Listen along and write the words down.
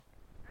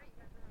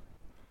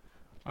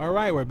All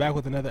right, we're back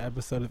with another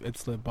episode of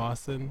It's Lit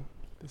Boston.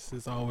 This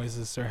is always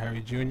Sir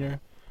Harry Jr.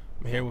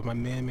 I'm here with my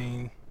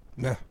main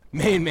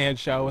man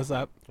show. What's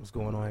up? What's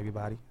going on,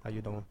 everybody? How you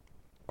doing?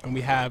 And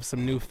we have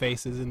some new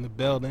faces in the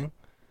building.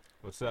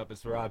 What's up?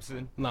 It's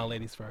Robson. No,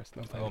 ladies first.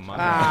 No, Oh my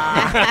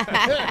God.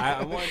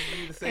 I wanted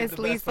you to say It's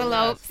the best Lisa for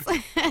Lopes.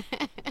 last.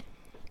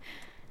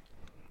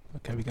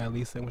 Okay, we got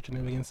Lisa. What's your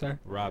name again, sir?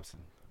 Robson.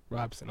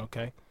 Robson.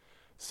 Okay.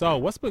 So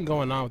what's been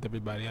going on with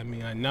everybody? I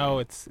mean, I know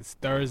it's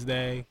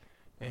Thursday,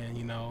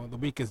 and the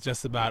week is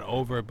just about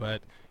over.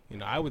 But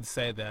I would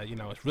say that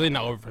it's really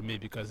not over for me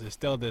because there's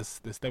still this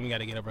thing we got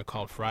to get over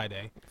called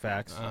Friday.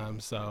 Facts.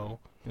 So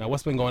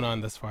what's been going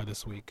on thus far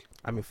this week?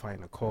 I've been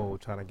fighting a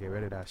cold, trying to get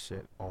rid of that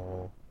shit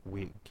all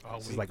week.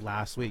 This is like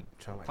last week.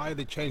 Probably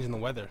the change in the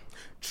weather.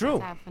 True.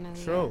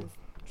 Definitely True.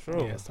 is.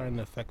 True. Yeah, it's starting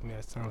to affect me.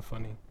 It's sounding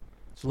funny.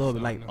 It's a little bit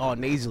So, like all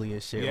nasally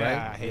and shit, Yeah,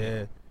 right? I hate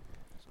it.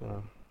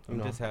 So,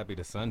 I'm just happy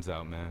the sun's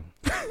out, man.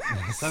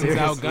 Sun's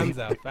out, guns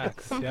out.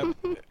 Facts. Yep.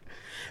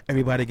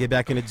 everybody get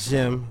back in the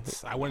gym.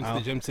 I went to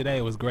the gym today.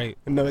 It was great.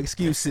 No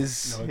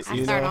excuses. No I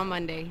excuses. start on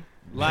Monday.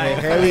 Like,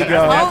 Here we go.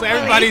 That's what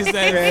everybody says.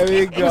 There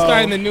we I'm go.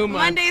 starting the new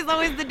month. Monday's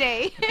always the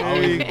day. There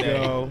we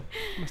go.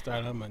 I'm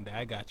starting on Monday.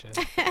 I got you.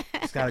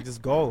 Just gotta go,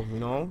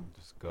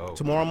 Just go.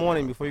 Tomorrow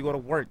morning before you go to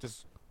work,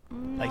 just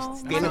No,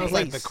 stay in a Sounds place.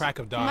 like the crack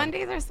of dawn.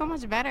 Mondays are so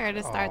much better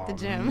to start the Aw,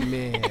 gym.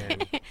 Man.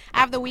 I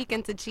have the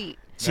weekend to cheat.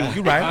 Cheat,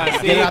 you right.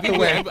 See, Get it out the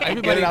way.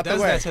 Everybody Get it out the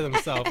does way. that to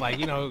themselves. Like,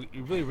 you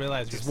really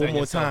realize you're Just setting one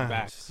more yourself time.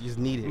 back. Just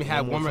need it. Let me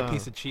have one more time.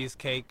 piece of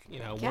cheesecake,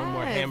 one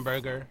more Yes.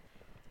 hamburger.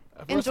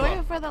 First of Enjoy all-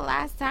 it for the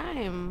last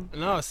time.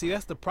 No, see,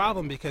 that's the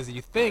problem because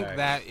you think Facts.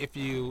 that if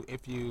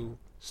you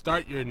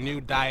start your new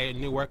diet,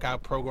 new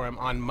workout program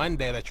on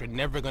Monday, that you're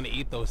never going to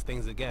eat those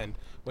things again.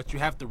 What you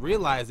have to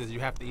realize is you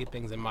have to eat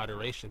things in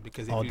moderation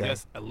because if All you day.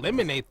 just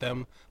eliminate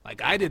them,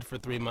 like I did for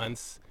 3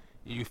 months,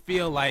 you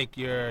feel like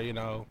you're,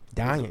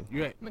 Dying.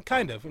 you're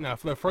kind of,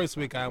 for the first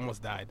week I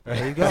almost died.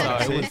 There you go.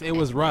 So it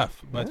was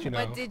rough, but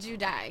But did you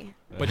die?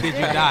 but did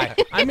you die?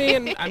 I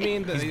mean,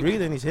 He's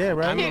breathing. He's here,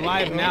 right? I'm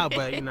alive now,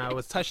 but it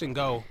was touch and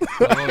go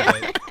a little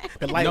bit.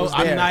 The light No, was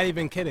there. I'm not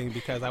even kidding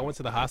because I went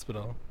to the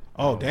hospital.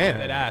 Oh, damn.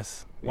 That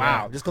ass.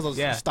 Wow. Yeah. Just because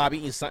Yeah. you stop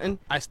eating something?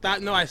 I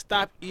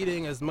stopped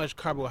eating as much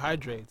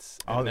carbohydrates.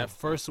 Oh. In that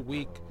first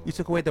week, You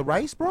took away the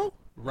rice, bro?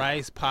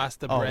 rice,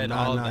 pasta, Oh, bread,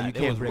 nah, all nah, that. you It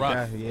can't was break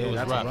rough. that. Yeah, it was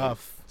that's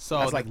rough. So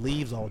that's the- like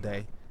leaves all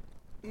day.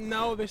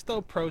 No, there's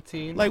still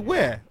protein. Like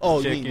where? Oh,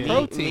 you Chicken. mean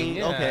Protein, meat?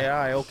 yeah. Okay, all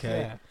right, okay.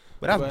 Yeah.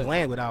 But that's But-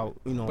 bland without,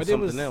 But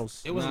something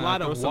else. it was a Nah,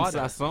 lot throw of some water.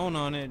 sazon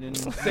on it and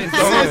Sazon. Say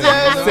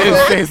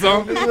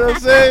Sazon. You know what I'm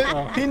saying?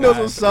 Oh, He knows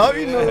God. what's up.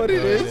 You know what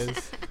it There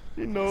is.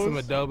 He knows. Some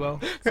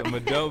adobo. some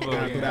adobo.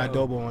 Gotta put yeah. that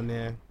adobo on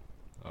there.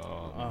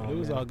 Oh, It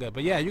was man. all good.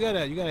 But yeah, you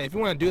gotta. If you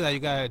want to do that, you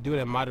gotta do it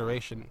in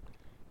moderation.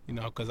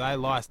 Because I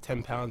lost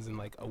 10 pounds in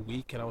like a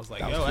week, and I was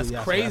like, That yo, was that's too-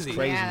 yeah, crazy. that's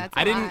crazy. Yeah, that's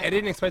I a didn't. lot. I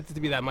didn't expect it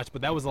to be that much,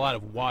 but that was a lot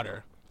of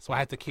water. So I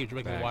had to keep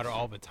drinking Facts. water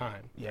all the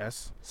time.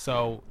 Yes.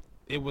 So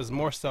it was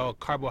more so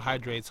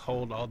carbohydrates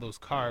hold all those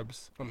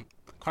carbs.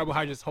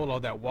 Carbohydrates hold all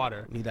that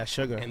water, Need that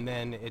sugar. and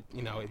then if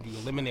you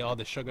eliminate all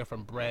the sugar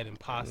from bread and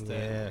pasta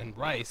Yeah. and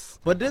rice.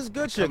 But there's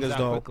good it comes sugars out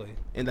though, quickly.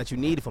 and that you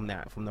need from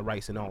the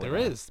rice and all. There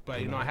of that. is, but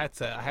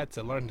I had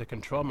to learn to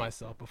control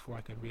myself before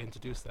I could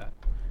reintroduce that.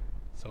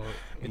 So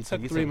it You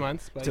took took- 3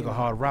 months. But Took a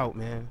hard route,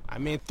 man. I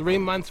mean, 3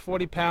 months,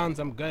 40 pounds,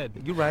 I'm good.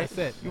 You right. That's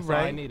it. You That's all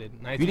I right. needed.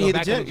 And I had You to go didn't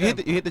hit the back to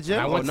gym. You hit the gym.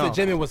 I Oh, went to no. the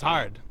gym. It was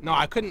hard. No,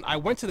 I couldn't. I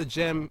went to the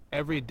gym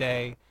every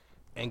day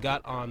and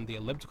got on the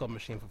elliptical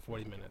machine for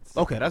 40 minutes.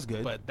 Okay, that's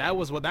good. But that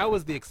was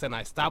the extent.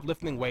 I stopped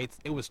lifting weights.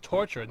 It was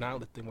torture not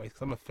lifting weights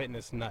because I'm a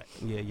fitness nut.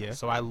 Yeah, yeah.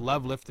 So I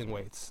love lifting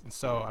weights. And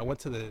so I went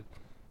to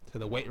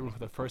the weight room for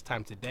the first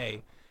time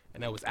today,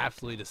 and I was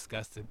absolutely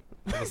disgusted.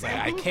 I was like,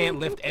 I can't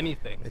lift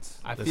anything.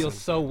 I feel listen,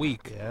 so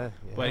weak. Yeah,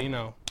 yeah. But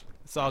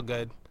it's all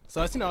good.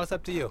 So it's it's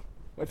up to you.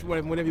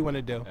 Whatever you want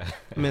to do.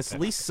 Miss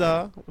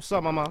Lisa, what's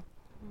up, mama?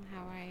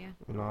 How are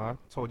you? I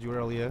told you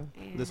earlier.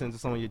 Yeah. Listening to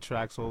some of your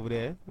tracks over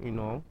there.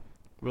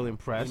 Really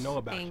impressed. We know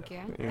about Thank you.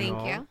 You Thank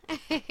know.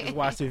 you. Just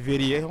watched the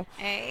video.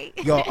 Hey.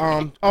 Yo,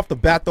 off the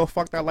bat though,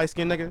 fuck that light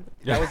skinned nigga.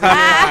 That was You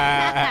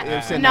know what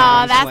I'm saying? No, Nah,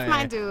 I was that's playing.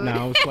 my dude.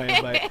 Nah, I was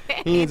playing, but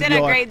He needs to did a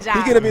be great job.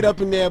 He could have been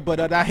up in there, but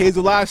that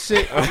Hazel Live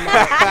shit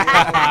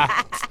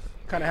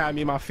kind of had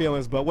me in my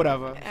feelings, but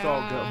whatever. It's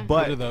all good. What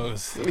But are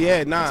those?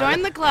 yeah, nah.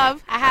 Join the club.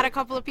 I had a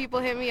couple of people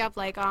hit me up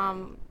like,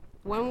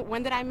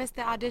 when did I miss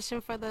the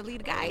audition for the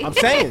lead guy? I'm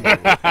saying,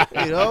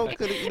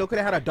 could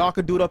have had a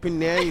darker dude up in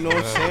there. You know what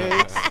I'm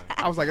saying?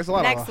 I was like, it's a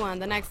lot next of one,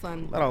 the next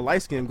one. a lot of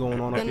light skin going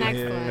on The up in next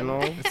here. one. You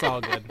know, It's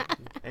all good.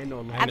 ain't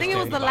no. I think it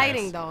was the bias.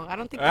 lighting though. I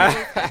don't think it was,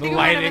 I think it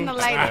might have been the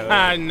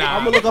lighting. Nah.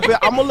 I'm gonna look up.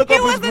 I'm gonna look He up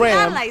his wasn't that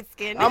gram. light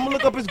skinned. I'm gonna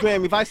look up his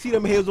gram. If I see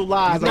them Hazel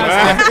Lives, He's I'm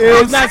not, like, Steph,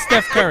 he's not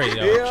Steph Curry,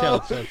 though. Yeah.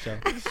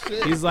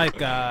 Chill. He's like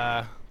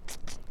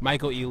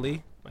Michael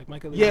Ealy. Like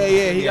Michael Ealy.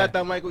 yeah, he got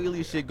that Michael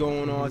Ealy shit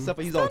going on. Except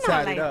for he's all He's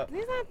not tatted light- up.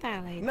 He's not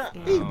that light Nah,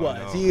 skinned. he Oh, was.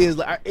 no. He is.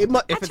 Like, if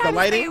it's the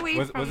lighting.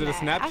 Was it a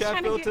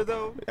Snapchat filter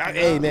though?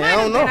 Hey man, I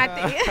don't know. I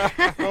think.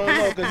 I don't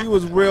know because he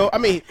was real. I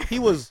mean, he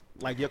was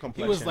like your He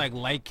complexion. was like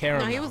light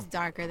caramel. No, he was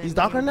darker than He's me.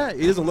 darker than that.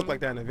 It doesn't look like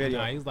that in the video.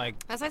 Nah, he's like.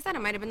 As I said, it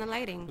might have been the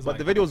lighting. But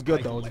the video is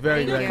good though. It's very,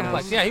 Thank very you.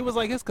 nice. Yeah, he was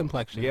like his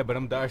complexion. Yeah, but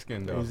I'm dark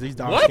skinned though. He's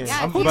dark What? skinned.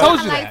 Yeah, Who see, told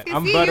I you like- that?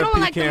 I'm see, butter you don't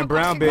like pecan them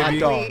brown, complexion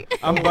baby. ugly.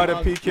 I'm butter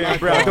pecan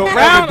brown. Don't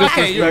Brown, ever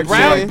okay, disrespect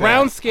brown, me.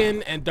 brown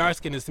skin and dark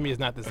skin is to me is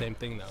not the same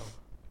thing though.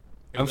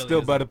 It I'm really still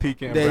isn't. butter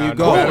pecan There brown. you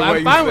go. no Oh, matter what I'm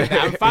you fine with say.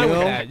 that. I'm fine You with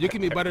know? that. You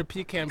can be butter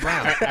pecan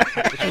brown.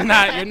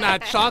 you're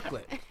not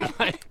chocolate.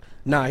 Like,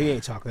 Nah, he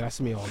ain't chocolate. That's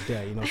me all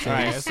day. You know what all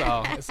I'm right,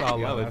 saying? it's all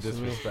Y'all love. are That's me.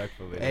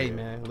 disrespectful. Hey yeah.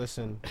 man,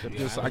 listen. I I don't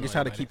just know try to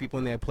anybody. keep people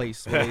in their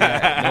place. Where they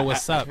at, Know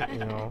what's up? you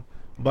know.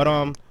 But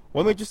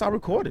what made you start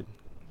recording?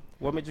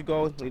 What made you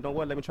go? You know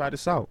what? Let me try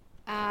this out.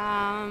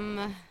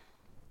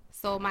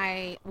 So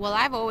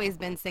I've always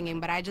been singing,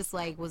 but I just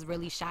like was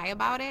really shy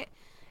about it.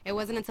 It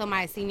wasn't until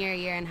my senior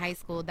year in high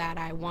school that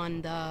I won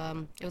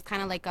it was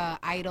kind of like a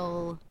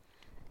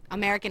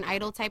American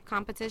Idol type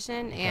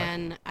competition,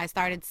 and I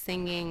started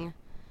singing.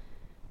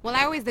 Well,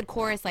 I always did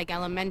chorus like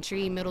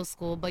elementary, middle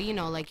school, but you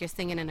know, like you're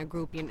singing in a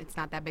group, it's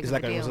not that big of a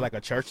deal. Was it like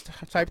a church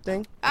type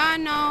thing?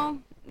 No,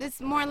 it's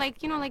more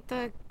like, you know, like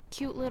the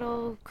cute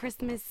little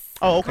Christmas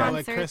Oh, okay.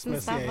 concerts Like Christmas,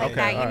 and stuff yeah, like yeah.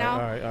 that, you know.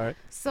 All right.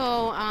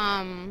 So,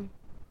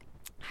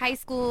 high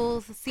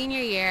school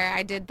senior year,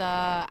 I did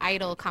the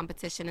Idol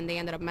competition, and they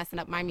ended up messing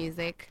up my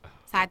music,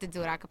 so I had to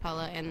do it a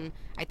cappella. And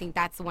I think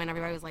that's when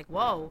everybody was like,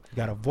 "Whoa, You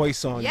got a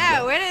voice on. yeah,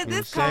 you. where did You know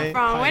this what I'm come saying?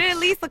 from? Where did Pipes.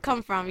 Lisa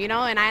come from?" You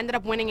know. And I ended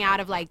up winning out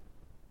of like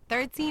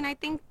 13, I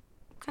think,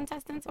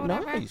 contestants or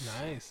whatever. Nice.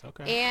 Nice.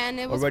 Okay. And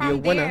it was Already a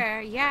from winner.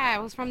 there. Yeah,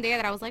 it was from there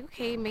that I was like,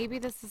 okay, maybe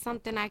this is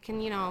something I can,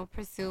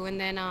 pursue. And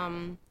then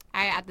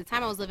I at the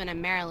time I was living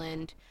in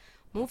Maryland,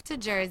 moved to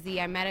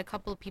Jersey. I met a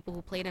couple of people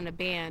who played in a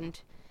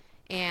band,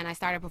 and I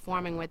started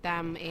performing with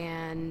them.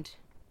 And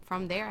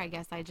from there, I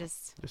guess I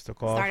just Just a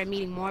call. started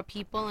meeting more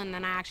people, and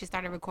then I actually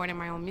started recording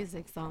my own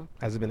music. So,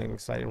 Has it been an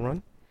exciting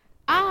run?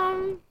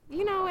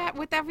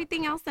 with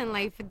everything else in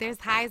life, there's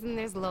highs and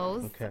there's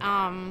lows. Okay.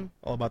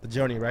 All about the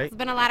journey, right? It's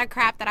been a lot of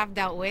crap that I've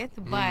dealt with,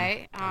 but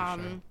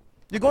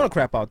You're going to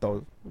crap out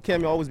though. You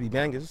can't always be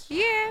bangers.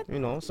 yeah, You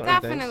know, certain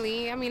things.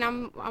 definitely. I mean,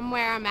 I'm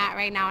where I'm at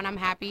right now, and I'm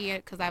happy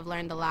because I've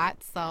learned a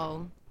lot.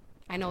 So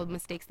I know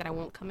mistakes that I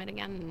won't commit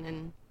again,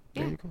 and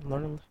There yeah, you go.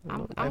 Learning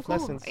I'm life cool.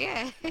 lessons.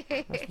 Yeah.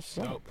 That's what's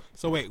up. Dope.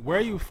 So wait, where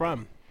are you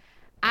from?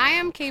 I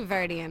am Cape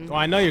Verdean. Oh,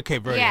 I know you're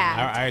Cape Verdean.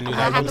 Yeah. I knew I'll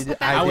that. have to put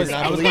that I in was the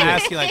I was name. gonna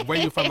ask you like where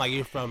you from? Like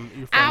you're from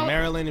Out-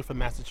 Maryland, you're from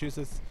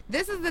Massachusetts.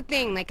 This is the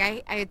thing. Like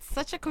it's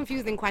such a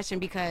confusing question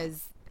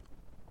because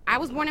I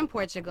was born in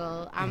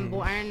Portugal. I'm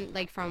born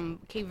like from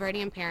Cape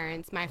Verdean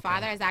parents. My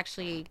father is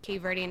actually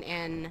Cape Verdean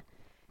and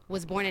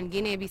was born in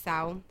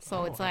Guinea-Bissau.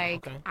 So it's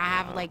like okay. I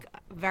have like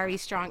very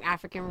strong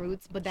African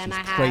roots, but then She's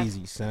I have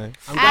crazy, son.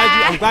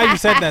 I'm glad you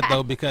said that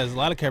though because a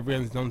lot of Cape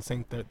Verdeans don't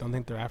think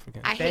they're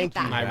African. I hate Thank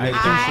you. that. I I really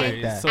appreciate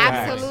do. that. It's so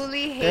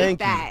Absolutely hate Thank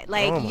you. that.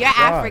 Like Oh my you're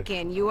God.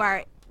 African.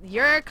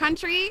 Your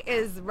country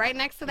is right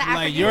next to the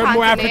African Like you're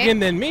more continent. African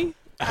than me.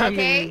 I mean,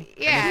 Okay,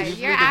 yeah, It's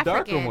usually you're the darker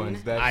African.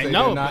 ones that I say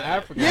know, they're not but-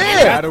 African.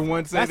 Yeah. The other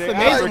ones say that's they're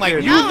amazing. Like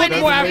African. you No, look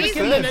and more it's African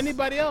crazy. than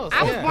anybody else.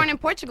 I was Yeah. born in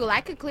Portugal.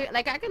 I could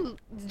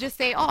just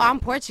say, "Oh,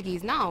 I'm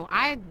Portuguese." No,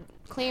 I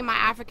claim my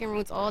African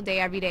roots all day,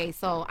 every day.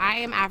 So I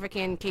am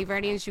African. Cape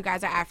Verdeans, you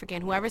guys are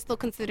African. Whoever still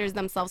considers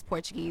themselves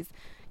Portuguese,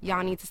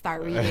 y'all need to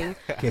start reading.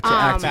 Get your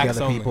act Facts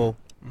together, only. people.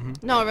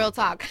 No, real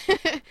talk.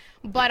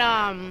 But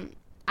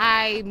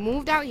I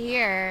moved out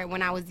here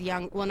when I was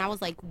young. When I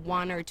was like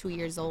 1 or 2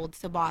 years old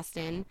to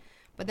Boston.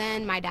 But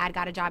then my dad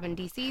got a job in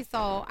D.C.,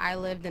 so I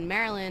lived in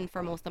Maryland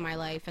for most of my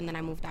life, and then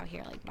I moved out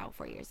here like about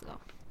 4 years ago.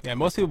 Yeah,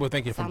 most people would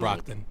think you're from Sound like-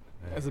 Brockton.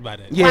 That's about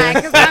it. Yeah. Why?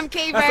 Because I'm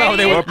Cape That's all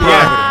they Verdean? would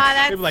Providence. Aw,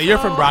 that's They'd be like, you're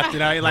from so- Brockton.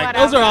 You're like,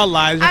 those are whatever. all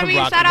lies. You're I from mean,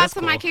 Brockton. shout out That's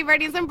to my cool. Cape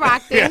Verdeans in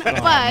Brockton, Oh,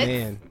 but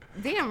man.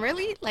 damn,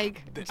 really?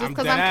 Like, just I'm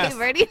because dead I'm ass.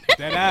 Cape Verdean?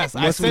 Dead ass.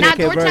 I Must be sent, Not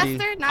Cape Verde.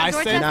 Dorchester? Not I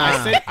Dorchester? sent,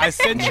 Nah. I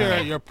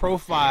sent your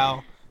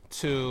profile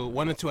to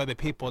one or two other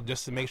people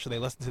just to make sure they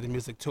listen to the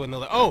music too, and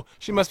they're like, "Oh,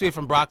 she must be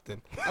from Brockton."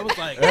 I was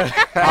like, "Wow,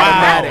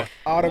 Automatic.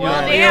 Well,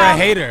 Automatic. you're a damn.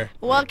 hater."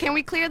 Well, can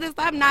we clear this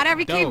up? Not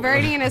every Cape Dope.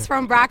 Verdean is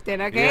from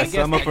Brockton, okay? Yeah,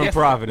 some are from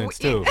Providence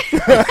too.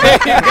 There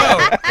you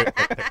go.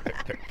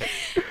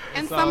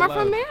 And It's some all are from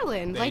love.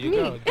 Maryland, There like you me.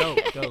 go.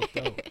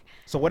 Dope.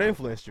 So what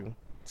influenced you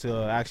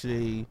to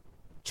actually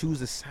choose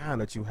the sound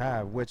that you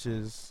have, which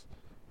is,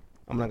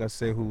 I'm not gonna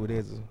say who it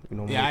is, you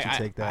know, Yeah, make you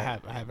take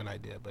that. I have an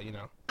idea, but you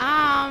know.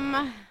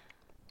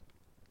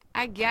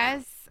 I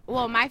guess,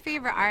 well, my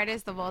favorite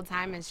artist of all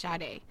time is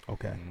Sade.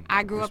 Okay.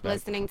 I grew up Respect.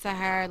 listening to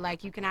her.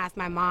 Like, you can ask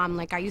my mom.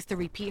 Like, I used to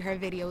repeat her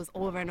videos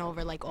over and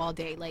over, like, all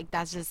day. Like,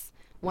 that's just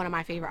one of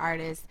my favorite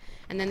artists.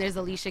 And then there's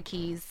Alicia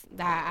Keys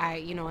that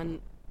and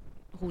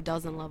who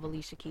doesn't love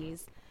Alicia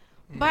Keys?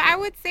 But I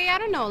would say, I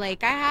don't know,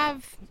 like, I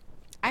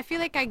feel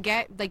like I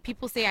get, like,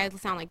 people say I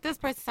sound like this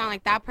person, sound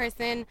like that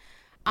person.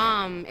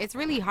 It's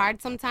really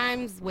hard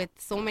sometimes with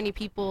so many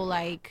people,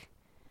 like,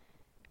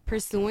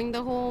 pursuing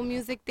the whole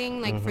music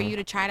thing, like for you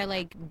to try to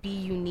like be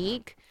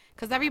unique,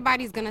 because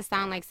everybody's gonna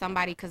sound like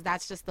somebody because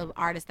that's just the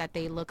artist that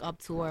they look up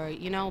to, or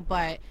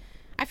but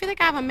I feel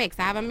like I have a mix.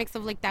 I have a mix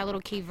of like that little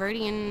Cape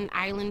Verdean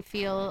island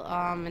feel,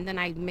 and then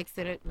I mix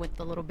it with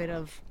a little bit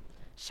of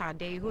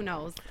Sade, who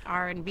knows,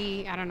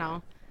 R&B, I don't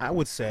know. I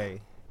would say,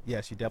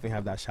 yes, you definitely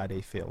have that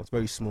Sade feel. It's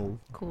very smooth,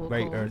 Cool,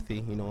 very cool. earthy.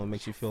 You know, it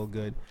makes you feel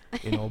good.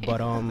 You know, but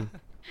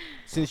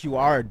since you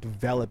are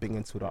developing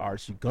into the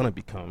artist you're gonna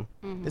become,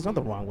 there's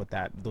nothing wrong with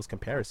that. Those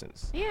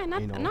comparisons. Yeah,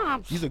 You know,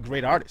 no, these are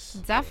great artists.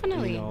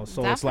 definitely. You know,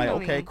 so it's like, okay,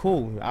 definitely.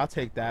 cool, I'll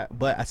take that.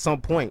 But at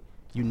some point,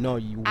 you know,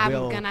 you I'm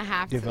will gonna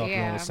have to, develop your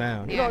yeah. own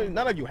sound. Yeah. You know,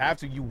 none of you have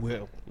to. You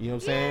will. You know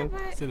what I'm Yeah, saying?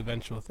 but It's an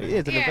eventual thing. It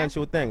is an Yeah.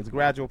 eventual thing. It's a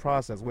gradual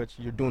process, which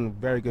you're doing a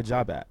very good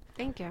job at.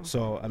 thank you.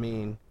 So I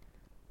mean,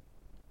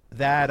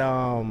 that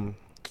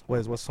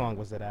what song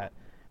was it at?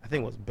 I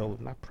think it was Bill.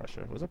 Not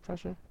Pressure. Was it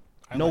Pressure?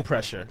 I No like that.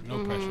 Pressure.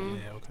 No pressure.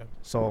 Yeah. Okay.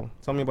 So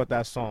tell me about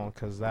that song,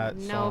 cause that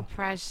No song.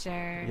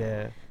 pressure.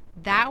 Yeah.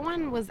 That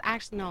one was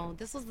actually, no,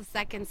 this was the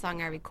second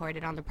song I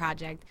recorded on the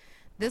project.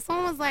 This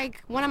one was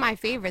like one of my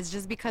favorites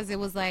just because it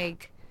was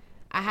like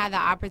I had the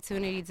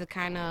opportunity to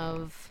kind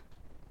of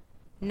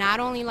not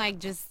only like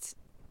just,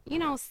 you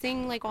know,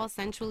 sing like all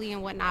sensually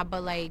and whatnot,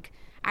 but like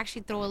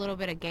actually throw a little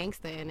bit of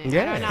gangsta in it.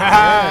 Yeah. I don't know.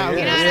 Yeah, You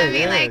know yeah, what I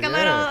mean? yeah, Like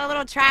yeah. a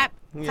little trap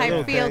Yeah, type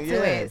little feel thing, to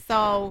yeah. it.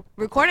 So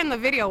recording the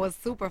video was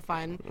super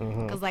fun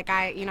Mhm. because like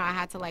I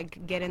had to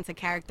like get into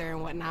character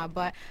and whatnot.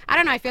 But I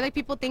don't know. I feel like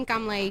people think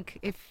I'm like,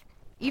 if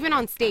even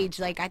on stage,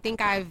 like I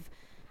think I've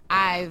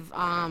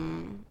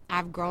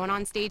grown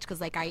on stage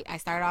because like I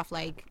started off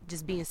like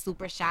just being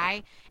super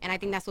shy, and I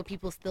think that's what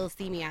people still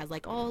see me as,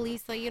 like, oh,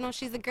 Lisa, you know,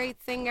 she's a great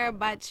singer,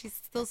 but she's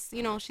still,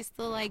 you know, she's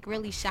still like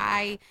really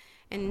shy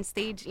and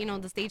stage, you know,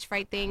 the stage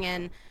fright thing.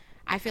 And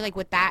I feel like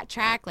with that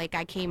track, like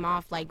I came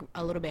off like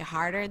a little bit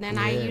harder than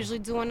I Yeah. usually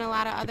do on a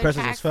lot of The other pressure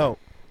tracks. just felt.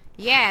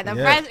 Yeah, the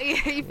Yeah.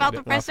 pressure. You felt the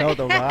I pressure. felt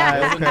the There's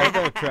vibe. Okay.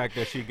 another track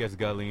that she gets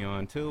gully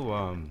on too.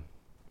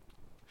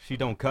 She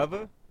don't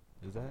cover.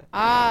 Is that?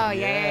 Oh yeah,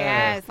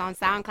 Yeah. yes, on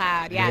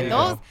SoundCloud. Yeah,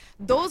 Yeah.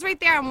 those right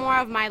there are more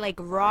of my like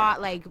raw,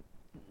 like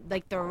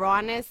the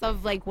rawness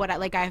of like what I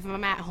like. If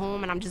I'm at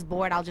home and I'm just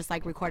bored, I'll just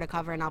like record a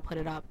cover and I'll put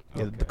it up.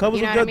 Yeah, Okay. the covers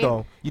You know were what I good mean?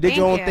 though. You did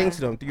your Thank own things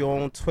you. to them, do your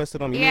own twist to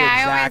them. You Yeah, knew I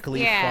always-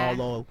 exactly yeah.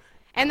 follow.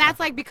 And that's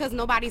like because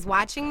nobody's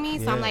watching me,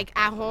 so I'm Yeah. like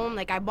at home.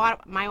 Like I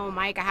bought my own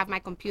mic, I have my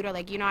computer.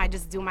 Like, you know, I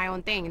just do my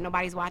own thing and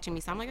nobody's watching me.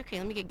 So I'm like, okay,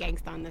 let me get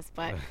gangsta on this.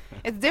 But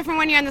it's different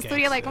when you're in the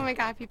studio. Like, Gangsta. oh my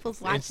god, people's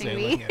It's watching insane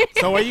me. looking at-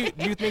 So do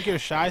you think you're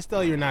shy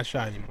still? Or you're not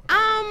shy anymore.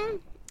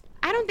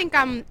 I don't think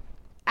I'm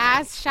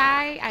as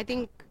shy. I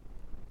think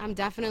I'm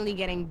definitely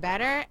getting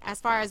better. As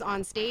far as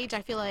on stage,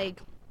 I feel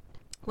like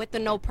with the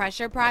No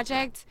Pressure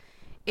project,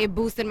 it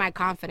boosted my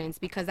confidence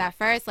because at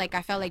first, like,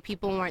 I felt like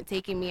people weren't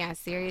taking me as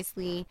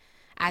seriously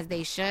as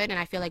they should. And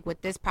I feel like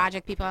with this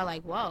project, people are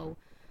like, whoa,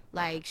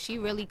 like, she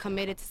really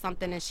committed to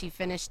something and she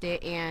finished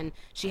it, and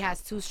she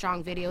has 2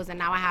 strong videos. And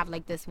now I have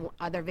like this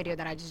other video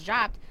that I just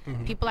dropped.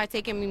 People are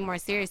taking me more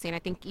seriously. And I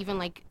think even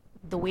like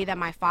the way that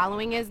my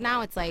following is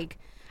now, it's like,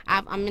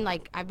 I've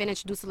been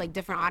introduced to like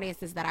different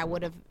audiences that I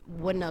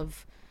wouldn't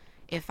have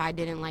if I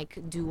didn't like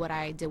do what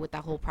I did with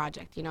that whole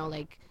project. You know,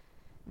 like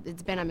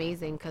it's been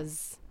amazing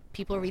because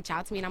people reach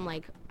out to me and I'm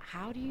like,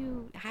 how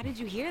did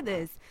you hear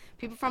this?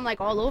 People from like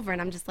all over, and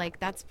I'm just like,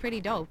 that's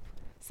pretty dope.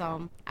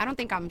 So I don't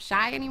think I'm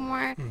shy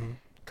anymore. There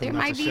Coming out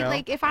might the be shell.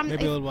 like if I'm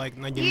Maybe if, a little like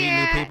you meet new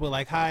yeah. people,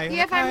 like hi.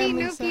 yeah, if I hi, meet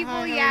new Lisa, people, hi,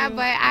 how yeah, are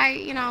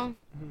you?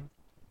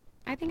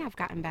 but I think I've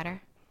gotten better.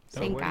 So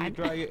Thank where do you God.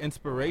 draw your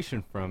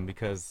inspiration from?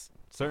 Because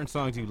certain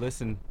songs you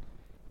listen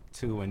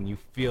to and you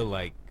feel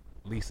like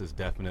Lisa's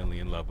definitely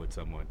in love with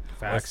someone.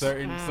 Facts. Or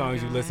certain Oh,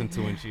 songs you God. listen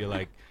to and you're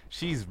like,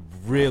 she's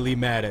really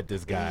mad at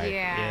this guy.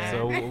 Yeah.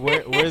 So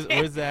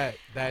where's that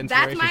inspiration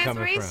That's my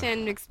coming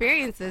inspiration,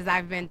 experiences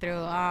I've been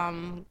through.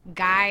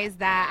 Guys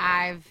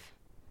that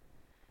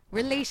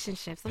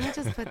relationships. Let me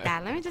just put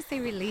that. Let me just say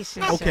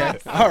relationships. Okay.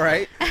 All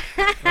right.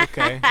 from?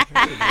 Okay.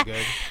 That'd be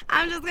good.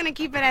 I'm just gonna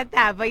keep it at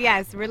that. But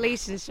yes,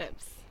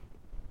 relationships.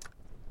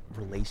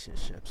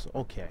 Relationships.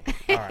 Okay.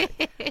 All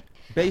right.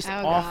 Based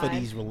Oh, off of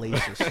God. these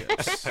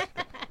relationships.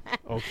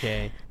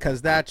 Okay.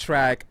 Because that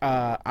track,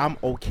 I'm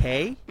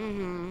okay.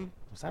 Mhm.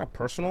 Was that a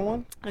personal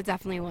one? It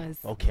definitely was.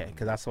 Okay.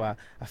 Because that's why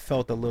I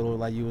felt a little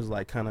like you was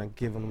like kind of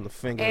giving them the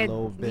finger a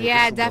little bit.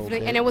 Yeah, just a little definitely.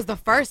 bit. And it was the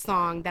first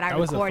song that I That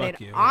was a fuck recorded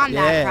you. on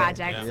that Yeah,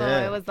 project. So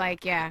yeah. it was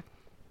like, yeah,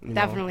 You know.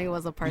 definitely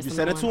was a Did personal you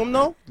send it to one. him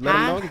though? Let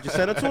him Huh? know. Did you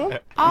send it to him?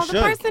 Oh, You the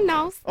should. person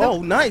knows.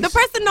 Oh, nice. The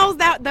person knows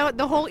that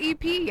the whole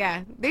EP.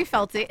 Yeah, they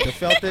felt it. You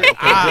felt it. Okay,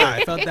 Ah,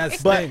 I felt that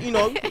But sting. you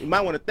know, you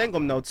might want to thank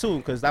him though too,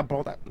 because I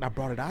brought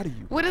it out of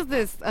you. What is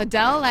this,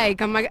 Adele?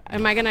 Like, am I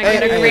gonna Hey,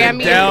 get a hey,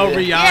 Grammy? Adele,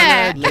 Rihanna,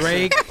 Yeah.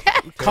 Drake.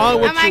 Call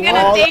it what Am I you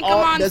gonna want. thank him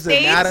on doesn't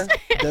stage? matter.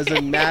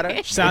 Doesn't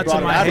matter. Shout They out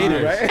to brought it my out of you,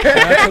 haters. right? Shout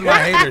out to my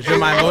haters. You're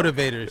my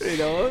motivators. You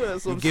know,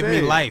 that's what You I'm give me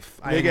saying. life.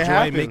 I Make it enjoy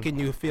happen. making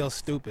you feel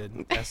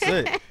stupid. That's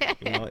it.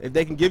 You know, if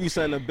they can give you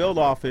something to build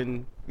off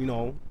and you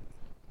know,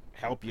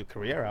 help your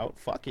career out,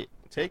 fuck it,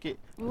 take it.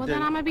 Well,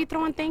 then I'm gonna be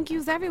throwing thank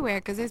yous everywhere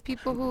because there's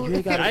people who You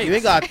ain't got Yikes. you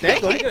ain't got to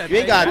thank them. You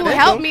ain't got to who thank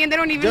help them. me and they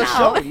don't even Just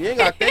know. show them. You ain't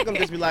got to thank them.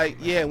 Just be like,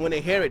 yeah. When they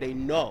hear it, they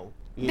know.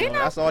 You They know, know.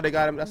 that's all they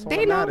got. That's all They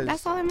that know. matters.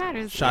 That's all that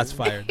matters. Shots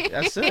fired.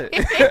 That's it.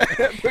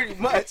 Pretty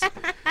much.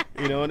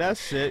 You know,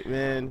 that's it,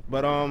 man.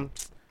 But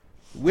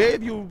where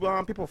have you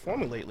been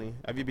performing lately?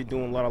 Have you been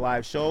doing a lot of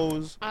live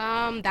shows?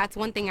 That's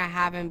one thing I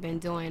haven't been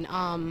doing.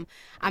 I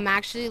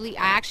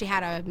actually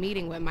had a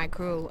meeting with my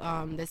crew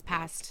this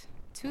past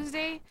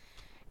Tuesday,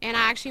 and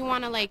I actually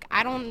want to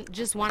I don't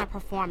just want to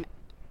perform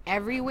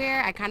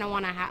everywhere. I kind of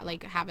want to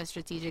have a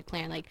strategic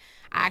plan. Like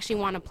I actually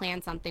want to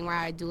plan something where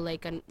I do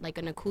an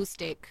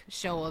acoustic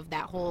show of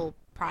that whole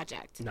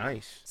project.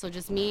 Nice. So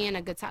just me and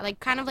a guitar,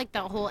 kind of like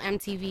the whole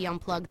MTV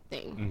Unplugged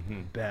thing.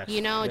 Mm-hmm. Best.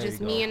 You know, There just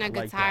you me go. and a I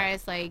like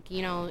that.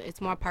 guitarist,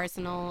 it's more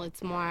personal,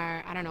 it's more,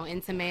 I don't know,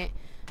 intimate.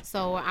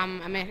 So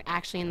I'm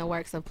actually in the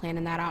works of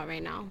planning that out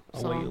right now.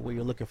 Oh, So where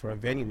you're looking for a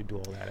venue to do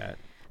all that at?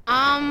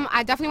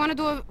 I definitely want to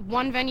do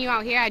one venue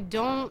out here. I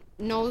don't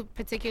know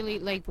particularly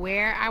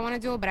where I want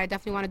to do it, but I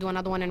definitely want to do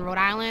another one in Rhode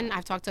Island.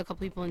 I've talked to a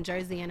couple people in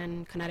Jersey and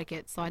in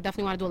Connecticut, so I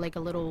definitely want to do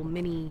a little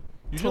mini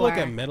You should tour. look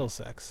at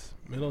Middlesex.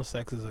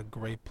 Middlesex is a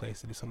great place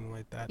to do something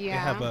like that. They Yeah.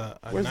 have a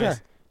Where's nice.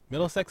 that?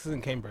 Middlesex is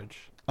in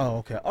Cambridge. Oh,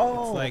 okay.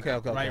 Oh, It's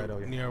okay. right I know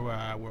you. near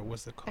where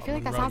what's it I called? feel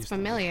like that Monroe sounds used to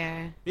be.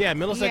 familiar. Yeah,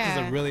 Middlesex is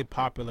Yeah. a really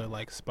popular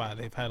spot.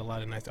 They've had a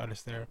lot of nice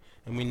artists there,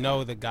 and we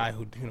know the guy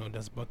who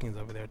does bookings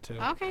over there too.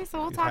 Okay, so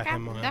we'll You've talk had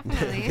him after. on.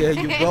 Definitely. There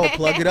you go.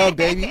 Plug it up,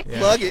 baby. Yeah.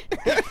 Plug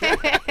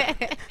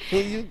it.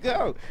 Here you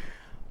go.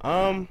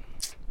 What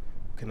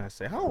can I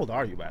say? How old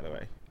are you, by the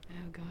way?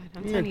 Oh God,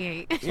 I'm Yeah.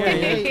 28. Yeah,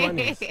 you're in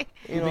yeah. 20s.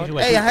 You know, think you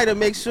hey, like- I had to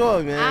make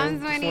sure, man. I'm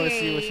Just want to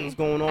see 28. what's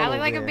going on. I look over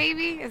like a there.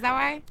 baby. Is that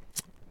why?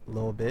 A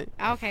little bit.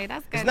 Okay,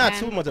 that's good. It's not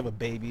then. too much of a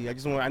baby. I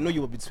know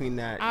you were between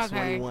that Okay.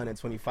 21 and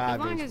 25. As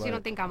long ish, as you but-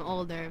 don't think I'm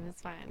older,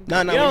 it's fine.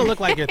 No, no. You don't when look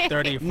like you're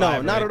 35. No,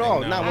 or not at anything, all.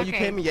 no. Not when you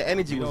Okay. came in, your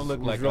energy You was, don't look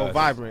was like real us.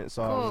 vibrant.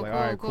 So I was Cool, like, cool,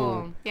 all right,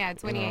 cool. cool. Yeah,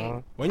 28.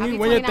 know? When I'll you be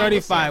when you're 29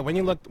 this 35, year.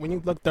 when you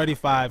look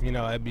 35,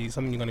 it'd be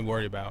something you're gonna be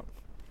worried about.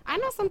 I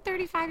know some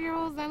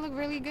 35-year-olds that look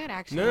really good,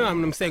 actually. No,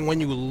 I'm saying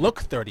when you look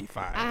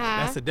 35. Uh-huh.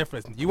 That's the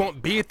difference. You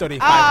won't be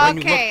 35 Oh, when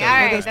you look okay, 35. all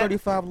What right. does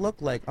 35 look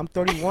like? I'm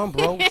 31,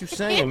 bro. What you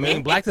saying, I mean,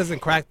 man? black doesn't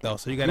crack though,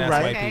 so you gotta You ask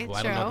right. white Okay, people.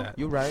 I don't know true. that.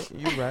 You right.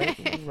 You right.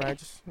 You right.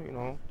 Just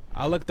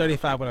I'll look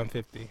 35 when I'm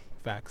 50.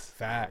 Facts.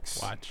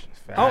 facts. Watch.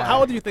 Facts. How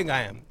old do you think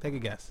I am? Take a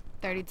guess.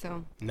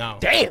 32. No.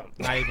 Damn.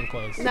 Not even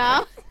close.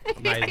 No?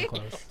 Not even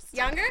close.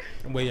 Younger?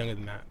 I'm way younger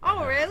than that.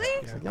 Oh,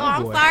 really? Yeah. Oh,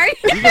 I'm boy. sorry.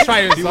 You just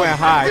trying to You went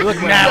high. You look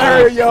You went mad.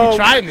 high. Yo. You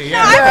tried me.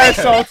 Yeah. Yeah,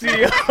 salty.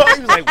 He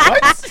was like,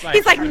 what?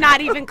 He's like,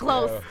 not even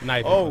close. Not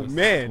even Oh close.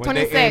 man. When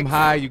they 26. aim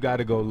high, you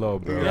gotta go low,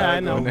 bro. Yeah, I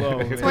know.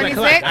 Low.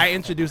 26? I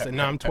introduced it.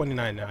 No, I'm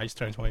 29 now. I just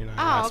turned 29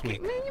 Oh, last okay.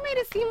 week. Man, you made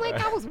it seem like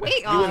I was way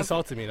You off.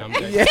 insulted me. I'm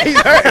dead. Yeah, he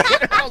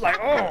heard. I was like,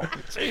 oh.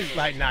 Jeez.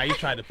 Like, nah, you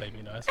tried to play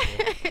me. No, that's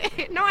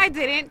cool. No, I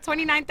didn't.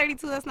 29,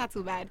 32, that's not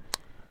too bad.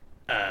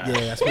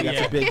 Yeah, that's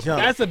a big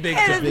jump. That's a big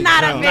It jump. is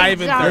not a jump. big Not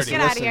even jump. 30. Get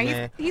out of Listen, here.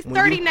 man, He's when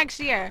 30 you- next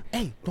year.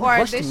 Hey, don't Or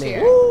rush the this man.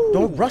 year.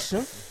 Don't rush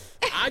him.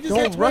 I just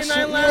Don't hit rush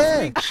 29 it.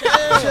 last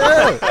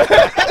Yeah. week.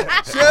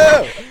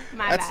 Chill.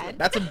 My bad.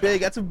 That's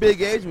a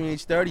big age when you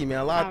reach 30, man.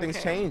 A lot of things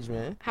Okay. change,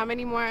 man. How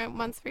many more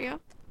months for you?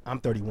 I'm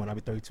 31. I'll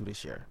be 32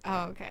 this year.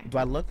 Oh, okay. Do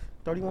I look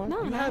 31?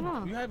 No, You not at all.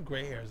 have, you have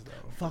gray hairs, though.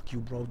 Fuck you,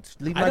 bro. Just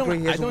leave I my don't, gray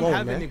hairs I don't alone,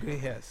 have man. any gray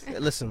hairs.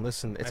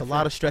 Listen. It's a I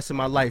lot of stress in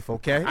my life,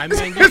 okay? I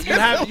mean,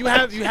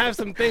 you have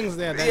some things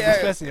there that's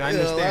stressing you. I a lot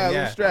understand. of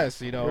Yeah,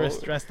 stress, you know. you're a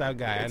stressed out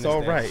guy. I It's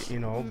all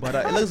understand. right, but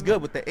it looks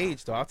good with the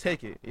age, though. I'll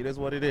take it. It is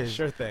what it is.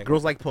 Sure thing.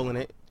 Girls like pulling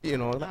it, like,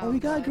 Oh, you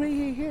got God. gray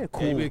hair here. Yeah,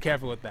 Cool. be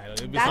careful with that.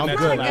 Don't be That's saying not that a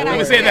too good loud. idea. Don't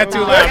be saying that too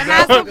No, loud, You're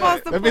not bro.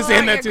 supposed to Don't be pull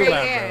saying out that your too gray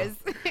loud, hairs.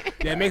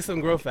 Yeah, it makes them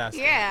grow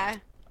faster. Yeah.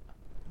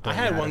 I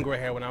had Don't one matter. gray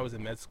hair when I was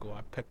in med school. I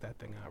picked that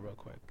thing out real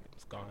quick.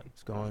 It's gone.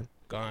 It's gone.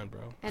 Gone,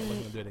 bro. I And-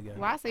 wasn't gonna do it again.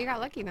 Wow, so you got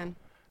lucky then.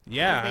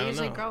 Yeah, They I don't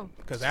usually know. grow.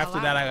 Because a after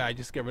lot. that, I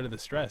just get rid of the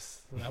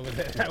stress.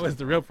 That was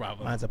the real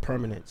problem. Mine's a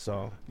permanent,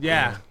 so.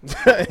 Yeah.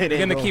 They're They're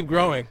gonna keep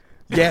growing.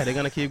 Yeah, they're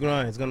gonna keep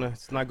growing.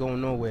 It's not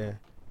going nowhere,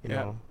 you Yeah.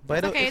 know.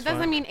 But Okay, it it's doesn't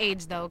fine. mean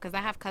age though, because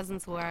I have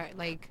cousins who are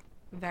like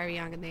very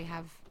young and they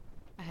have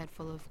a head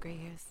full of gray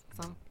hairs.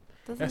 So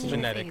doesn't That's mean it's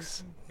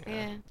genetics. age. Yeah.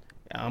 Yeah.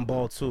 Yeah, I'm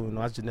bald too.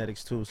 That's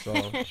genetics too. So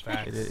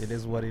Facts. it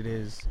is what it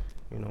is,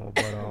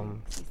 But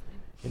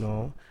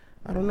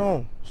I don't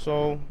know.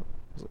 So,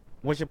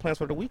 what's your plans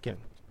for the weekend?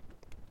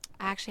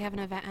 I actually have an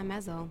event at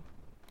Mezzo.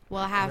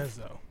 Well, I have.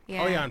 Mezzo.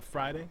 Yeah. Oh yeah, on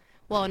Friday.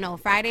 Well, no,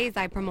 Fridays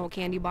I promote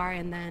Candy Bar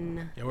and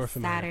then Yeah, we're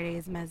familiar.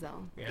 Saturdays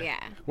Mezzo. Yeah. Yeah.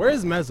 Where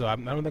is Mezzo? I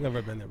don't think I've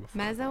ever been there before.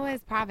 Mezzo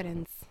is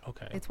Providence.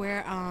 Okay. It's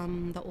where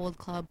the old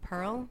club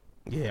Pearl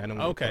Yeah, I know.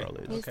 Okay. What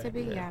the Pearl is. used Okay, to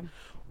be. yeah. Yeah.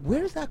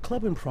 Where's that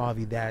club in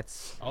Provi?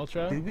 That's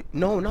Ultra.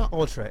 no, not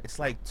Ultra. It's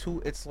like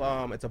it's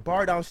a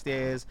bar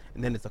downstairs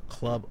and then it's a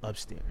club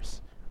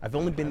upstairs. I've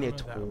only been I there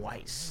don't know that one.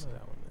 twice. I don't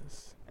know that one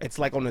is. It's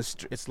like on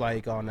it's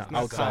like on the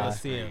Not outside.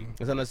 Coliseum.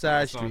 It's on the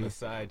side It's on the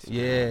street. side.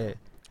 Yeah,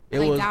 it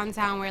Like was.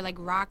 downtown where like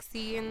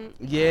Roxy and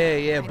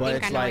Yeah, I but think I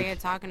it's know what like you're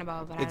talking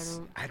about, but I it's.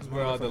 don't. I It's don't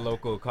where all know the if I-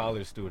 local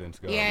college students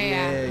go. Yeah,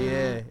 Yeah, mhm.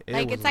 yeah. It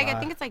Like was it's like I live.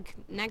 think it's like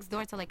next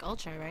door to like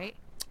Ultra, right?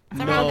 It's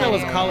No. around That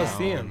was there.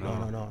 Coliseum.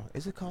 No.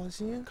 Is it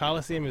Coliseum?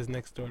 Coliseum is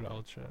next door to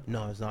Ultra.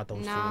 No, it's not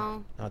those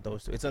No. two. Not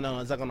those two. It's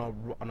like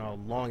on a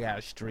long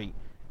ass street,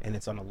 and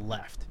it's on the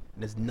left.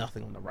 And there's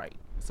nothing on the right.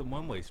 It's a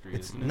one-way street.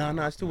 It's isn't it?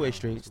 no, it's two-way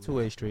street. It's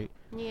two-way street.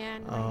 Yeah,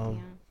 no Um,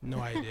 idea. No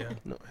idea.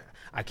 No,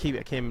 I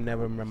can't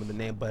never remember the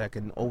name, but I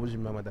can always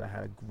remember that I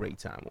had a great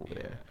time over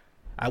there.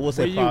 I will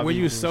say, Were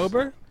you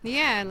sober?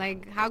 Yeah,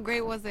 like how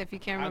great was it if you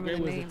can't How remember great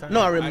the was the name? time?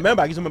 No, I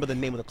remember. I just remember the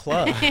name of the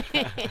club. So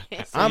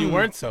you I'm-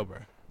 weren't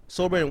sober.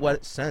 Sober in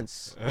what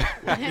sense?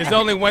 There's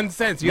only one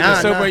sense. You're Nah,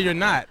 either sober nah. or you're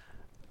not.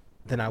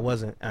 Then I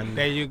wasn't. And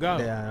There you go.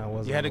 Yeah, I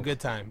wasn't. You had a good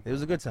time. It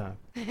was a good time.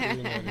 It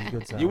was a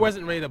good time. You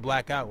wasn't ready to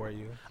black out, were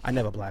you? I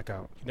never black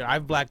out. You know,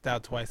 I've blacked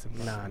out twice in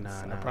Nah, Brussels.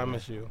 nah, I nah,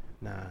 promise you.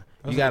 Nah,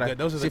 Those you are gotta good-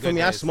 those are the see. For good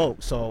me, I days. smoke,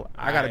 so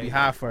I gotta be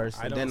high first,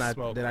 I and don't then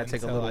smoke I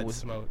take a until little. I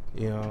smoke.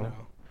 You know, No.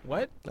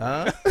 What?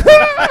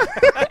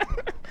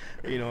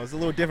 you know, it's a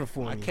little different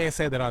for I me. can't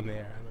say that on the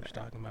air. I know what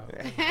you're talking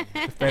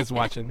about. The feds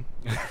watching.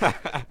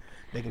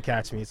 They can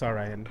catch me. It's all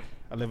right. And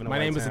I live in a My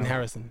white name isn't town.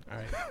 Harrison. All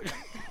right.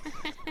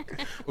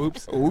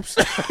 Oops. Oops.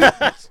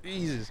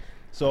 Jesus.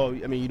 So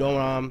I mean, you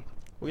don't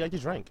what you like to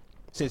drink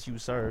since you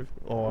serve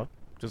or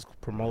just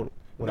promote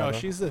whatever. No,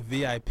 she's a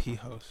VIP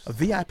host. a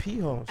VIP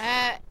host.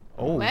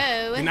 Oh,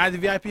 Whoa. You're not the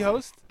VIP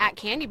host? At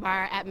Candy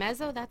Bar at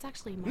Mezzo, that's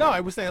actually mine. No, I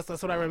was saying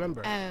that's what I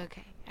remember. Oh,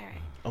 okay. All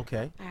right.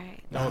 okay. All right.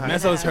 No, Uh-huh.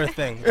 Mezzo's her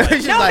thing.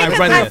 She's No, like, because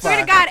run I this. swear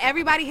to God,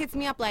 everybody hits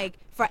me up like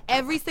for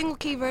every single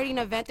Cape Verdean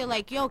event. They're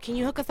like, "Yo, can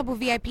you hook us up with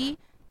VIP?"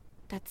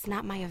 That's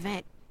not my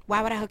event.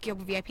 Why would I hook you up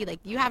with VIP? Like,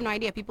 you have no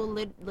idea. People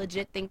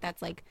legit think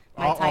that's like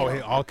my title. hey,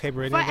 all Cape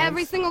Verdean For events?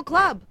 every single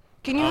club.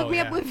 Can you Oh, hook me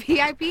up yeah. with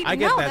VIP? I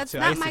get No, that that's too.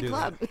 I not used to my do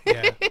club. that.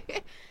 Yeah.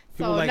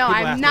 So People like- no, people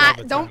I'm ask me all not.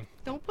 the Don't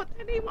time. put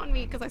that name on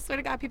me because I swear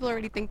to God, people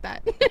already think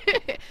that.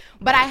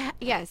 But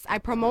yes, I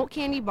promote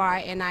Candy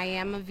Bar and I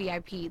am a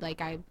VIP.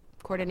 Like I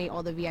coordinate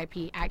all the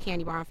VIP at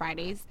Candy Bar on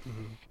Fridays,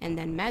 Mm-hmm. and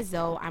then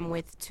Mezzo, I'm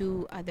with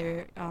two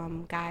other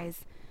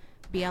guys,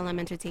 BLM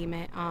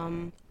Entertainment.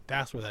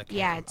 That's where that came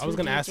Yeah, from. I was two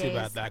going to ask you DJs.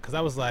 about that because I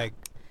was like,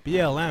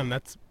 BLM,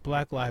 that's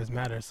Black Lives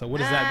Matter. So what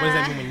does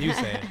that mean when you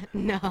say it?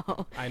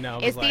 No. I know.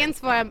 I It was like, stands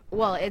for,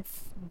 well,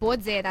 it's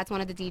Bodze, that's one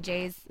of the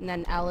DJs, and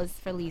then L is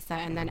for Lisa,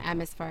 and then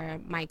M is for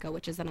Micah,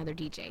 which is another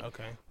DJ.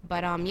 okay.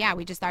 But yeah,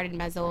 we just started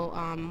Mezzo.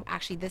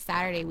 Actually, this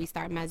Saturday we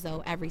start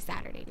Mezzo every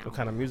Saturday now. What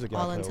kind of music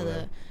y'all All play into over the.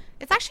 there?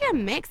 It's actually a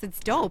mix. It's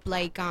dope.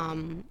 Like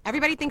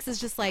everybody thinks it's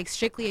just like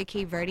strictly a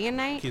Cape Verdean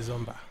night.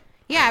 Kizomba.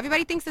 Yeah,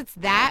 everybody thinks it's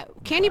that.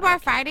 Candy Bar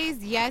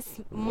Fridays, yes,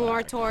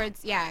 more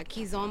towards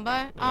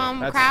Kizomba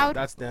crowd.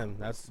 That's them.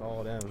 That's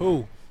all them.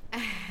 Who?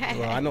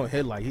 Well, I know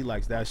he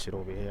likes that shit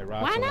over here.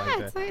 Why rocking not? Like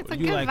it's that. a, it's a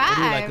You good like, vibe. what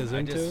do you like I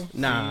Kazoo just too?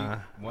 Nah,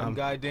 see one I'm-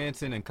 guy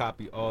dancing and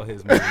copy all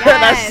his moves.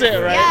 That's it,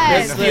 right?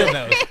 Yes. That's Steal it.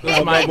 those. Those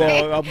are my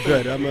Well, I'm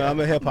good. I'm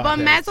a hip hop. But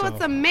head, Mezzo, so.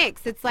 it's a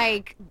mix. It's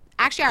like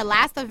actually our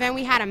last event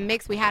we had a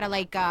mix. We had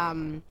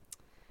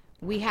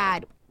we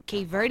had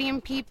Cape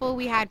Verdean people,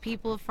 we had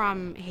people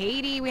from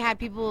Haiti, we had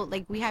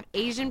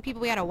Asian people,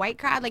 we had a white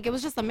crowd. Like it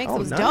was just a mix. Oh, It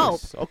was nice.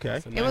 dope. Okay.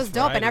 It's a It nice was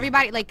dope, and variety.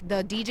 everybody like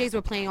the DJs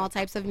were playing all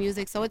types of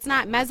music. So it's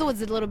not Mezzo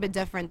is a little bit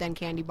different than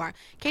Candy Bar.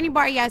 Candy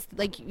Bar, yes,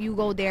 like you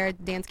go there,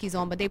 dance keys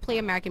on, but they play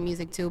American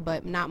music too,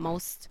 but not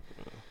most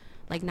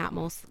So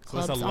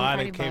clubs there's a on lot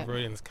Friday, of Cape but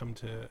Verdeans come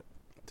to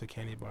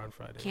Candy Bar on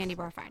Fridays. Candy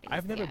Bar Fridays.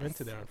 I've never been yes.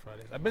 to there on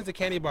Fridays. I've been to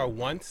Candy Bar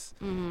once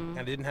Mhm. and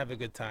I didn't have a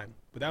good time.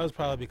 But that was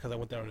probably because I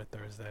went there on a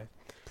Thursday.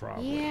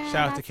 Probably. Yeah,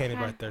 Shout out to that's Candy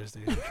Bar right.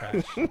 Thursdays. You're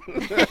trash.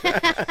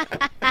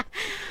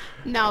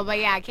 No, but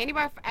yeah, Candy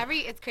Bar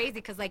it's crazy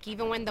because like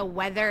even when the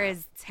weather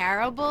is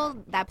terrible,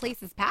 that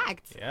place is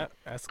packed. Yeah,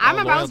 that's I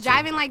remember I was loyalty.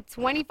 driving like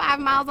 25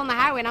 miles on the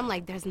highway and I'm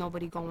like, there's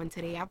nobody going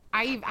today.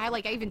 I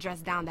even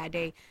dressed down that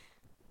day.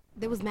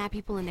 There was mad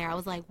people in there. I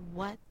was like,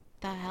 what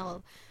the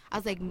hell? I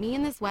was like, me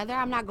in this weather,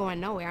 I'm not going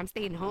nowhere. I'm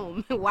staying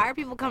home. Why are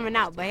people coming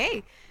out? But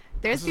hey,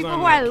 there's This is people on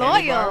who are Candy Bar?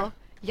 loyal.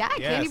 Yeah,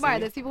 Yeah, Candy Bar. see?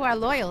 There's people who are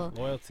loyal.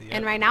 Loyalty. Yeah.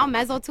 And right now,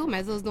 Mezzo too.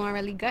 Mezzo's doing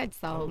really good.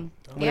 So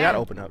When did yeah. that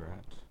open up?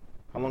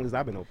 How long has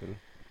that been open?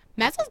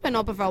 Mezzo's been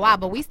open for a while,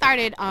 but we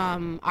started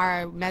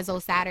our Mezzo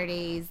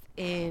Saturdays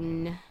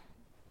in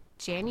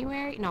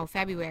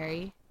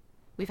February.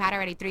 We've had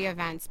already 3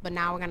 events, but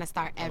now we're gonna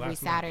start every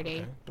last month,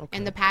 Saturday. okay.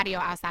 And the patio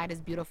outside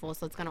is beautiful,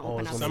 so it's gonna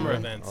open it's up gonna Summer be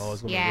soon. really- events. Oh,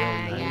 it's gonna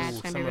Yeah, be really yeah, nice.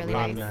 it's gonna be summer really Really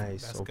popping.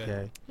 nice. That's good.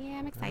 Okay. Yeah,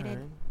 I'm excited.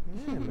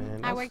 Alright. Yeah, man. I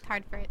that's- worked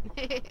hard for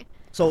it.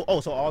 So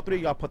all 3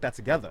 of y'all put that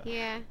together.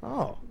 yeah,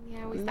 Oh.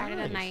 yeah, we started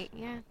at Nice. night.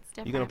 Yeah, it's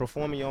different. You gonna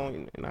perform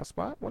in that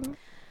spot? What?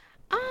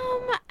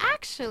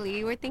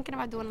 Actually, we're thinking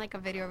about doing like a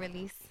video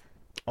release.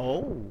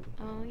 Oh.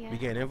 Oh yeah. We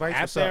getting invites.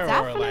 At What's there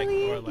up? or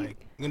Definitely. you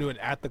gonna do it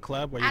at the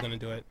club or you At- gonna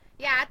do it?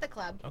 Yeah, at the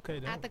club. Okay,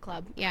 then. At the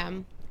club. Yeah.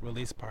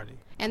 Release party.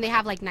 And they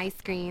have like nice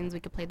screens. We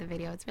could play the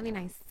video. It's really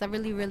nice. It's a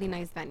really, really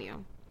nice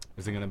venue.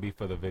 Is it gonna be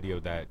for the video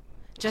that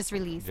Just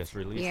released. just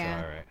released? Yeah.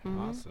 All right,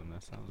 Mhm. awesome.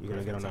 That sounds. You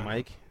gonna great. get on the Time.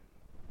 mic?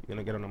 You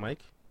gonna get on the mic?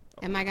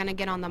 Am I gonna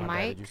get on the My bad,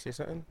 mic? Did you say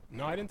something?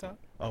 No, I didn't talk.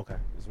 Okay.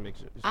 Just make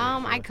sure. just make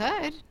I sure.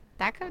 could.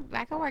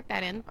 I could work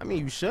that in. I mean,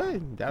 you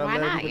should. That'll Why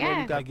let not? people know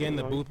Yeah. you got Like get in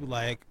the you know, booth, be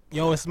like,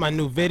 yo, it's my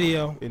new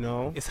video. You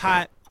know. It's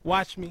hot.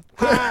 Watch me.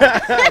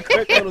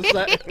 Quick little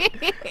set.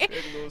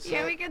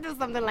 Yeah, we could do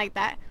something like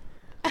that.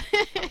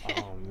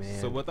 Oh man.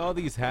 So with all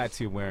these hats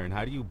you're wearing,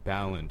 how do you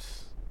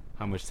balance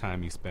how much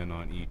time you spend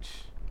on each?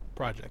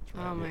 Project.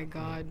 Right? Oh my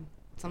God.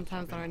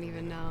 Sometimes I don't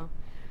even know.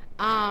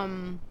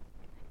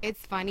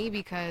 It's funny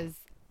because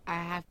I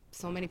have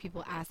so many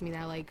people ask me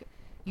that, like,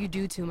 you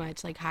do too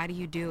much. Like, how do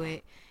you do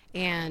it?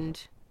 And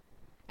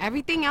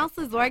everything else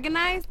is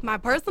organized. My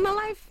personal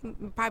life,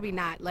 probably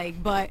not.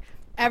 Like, but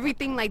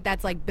everything like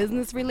that's like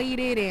business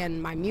related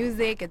and my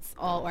music, it's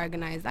all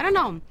organized. I don't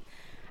know.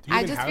 Do you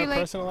I even just have feel a like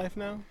personal life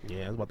now?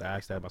 Yeah, I was about to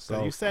ask that So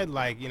myself. you said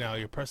like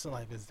your personal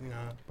life is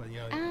but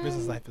your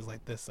business life is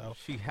like this. So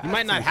She has you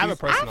might not to. have a She's-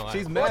 personal life.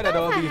 She's mad at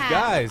all doesn't these have?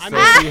 guys, I so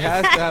mean- she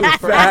has to have a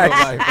personal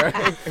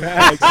life,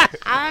 right?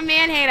 I'm a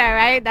man hater,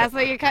 right? That's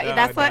what you're. No,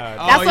 That's what. no.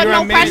 That's what you're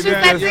no a man pressure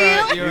eater. said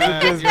to You're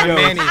you. a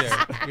man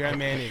eater. You're a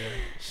man eater.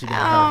 She got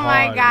Oh her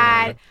my hard,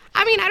 God. man.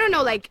 I mean, I don't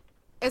know. Like,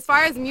 as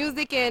far as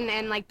music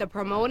and like the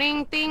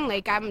promoting thing,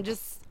 like I'm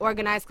just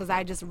organized because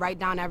I just write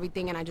down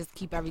everything and I just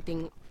keep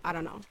everything. I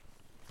don't know.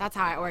 That's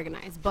how I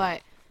organize.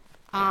 But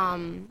I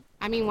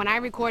mean, when I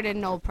recorded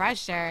No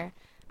Pressure,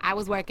 I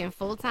was working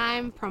full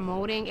time,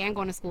 promoting, and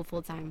going to school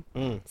full time.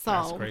 So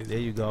That's crazy. There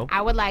you go.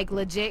 I would like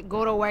legit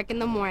go to work in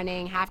the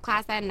morning, have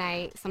class at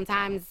night.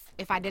 Sometimes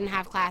if I didn't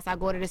have class,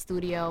 I'd go to the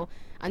studio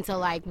until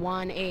like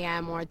 1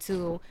 a.m. or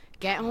 2,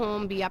 get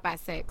home, be up at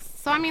 6.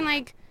 So I mean,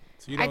 like,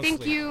 So you I don't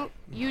think sleep.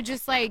 you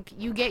just like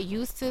you get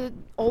used to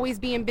always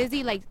being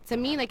busy. Like to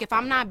me, like if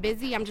I'm not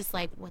busy, I'm just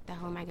like, what the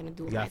hell am I gonna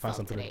do You with gotta find myself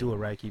something today? to do it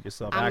right. Keep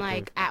yourself I'm active.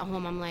 like at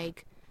home. I'm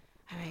like,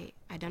 all right,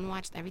 I done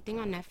watched everything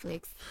on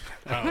Netflix.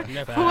 Oh,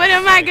 never. What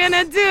am I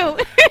gonna do?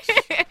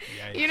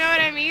 Yikes. You know what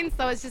I mean?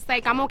 So it's just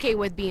like I'm okay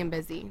with being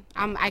busy.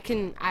 I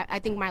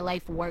think my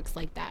life works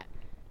like that,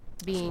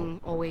 being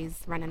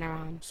always running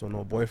around. So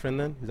no boyfriend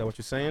then? Is that what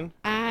you're saying?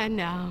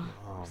 No.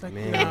 Oh It's like,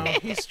 man. no,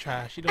 he's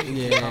trash. He doesn't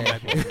Yeah. come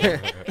back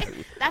with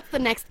me. That's the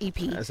next EP.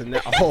 That's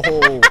a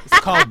oh. It's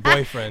called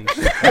boyfriend.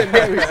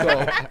 There we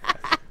go.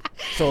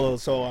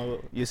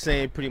 So you're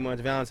saying pretty much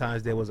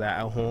Valentine's Day was at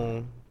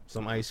home,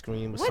 some ice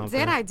cream or What something.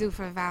 did I do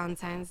for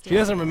Valentine's Day? She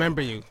doesn't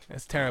remember you.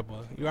 That's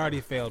terrible. You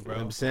already failed, bro.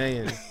 I'm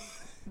saying.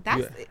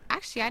 That's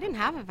actually I didn't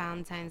have a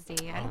Valentine's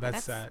Day. Oh,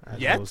 that's sad. That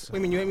Yet? goes- I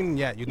mean, you mean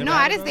yet? You never No,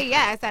 had I a didn't say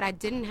yeah. I said I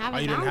didn't have Oh,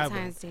 a you didn't have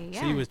Valentine's one. Day.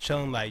 Yeah. So you was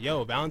chilling like,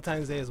 yo,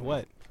 Valentine's Day is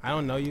what? I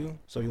don't know you.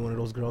 So you one of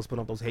those girls put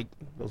up those hate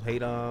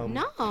No, memes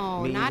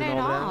not and at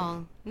all that?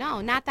 all.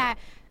 No, not that.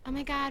 Oh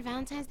my God,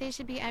 Valentine's Day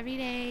should be every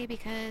day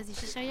because you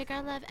should show your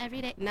girl love every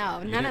day.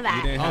 No, none of that.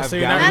 You didn't Oh, have so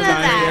you're not None of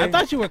Valentine's that. Day? I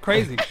thought you were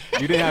crazy.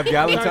 You didn't have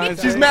Valentine's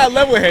Day? She's mad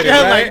level-headed,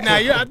 Yeah, right?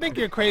 like, nah, I think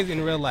you're crazy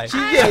in real life.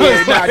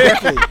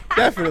 Yeah,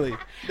 definitely.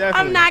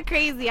 I'm not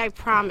crazy, I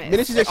promise.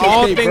 Then she said she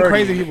All was Cape thing Verde.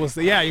 crazy people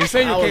say. Yeah, you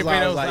say I you're was Cape like-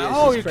 Verde. I I was was like, like,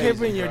 oh, she's you're Cape crazy,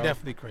 Verde. You're bro.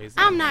 definitely crazy.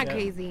 I'm not Yeah.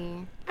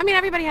 crazy. I mean,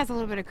 everybody has a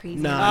little bit of crazy.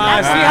 Nah. Ah,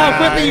 see how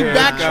quickly you Here it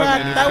comes,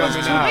 backtracked? it's That was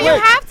coming too out. But you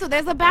quick. have to.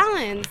 There's a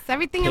balance.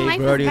 Everything in Cape life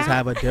is Verdeans balance.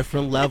 have a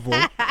different level.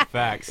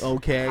 Facts.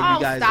 Okay, Oh,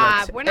 you guys.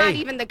 stop. We're not Hey,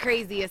 even the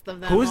craziest of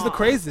them. Who is the all.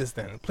 craziest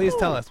then? Please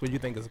tell us what you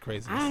think is the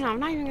craziest. I don't know. I'm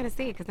not even going to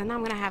say it because then I'm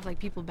going to have like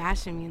people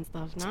bashing me and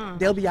stuff. No.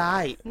 They'll be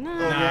alright. No.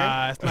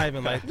 Nah, it's not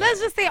even like that. Let's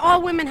just say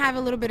all women have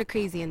a little bit of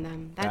crazy in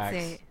them. That's Facts.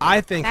 it.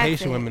 I think That's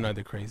Haitian it. women are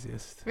the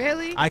craziest.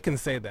 Really? I can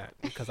say that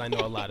because I know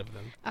a lot of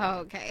them, Oh,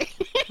 okay.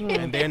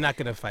 and they're not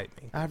gonna fight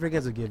me.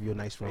 Africans will give you a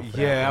nice run for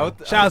Yeah, I that.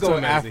 would, Shout out to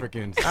go Mackenzie.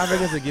 Africans.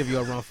 Africans will give you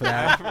a run for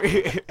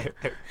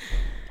that.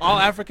 All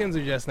Africans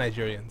are just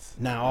Nigerians.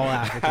 Nah, all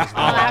Africans.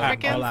 all man.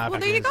 Africans. All Well,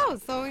 there you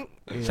Africans. go. So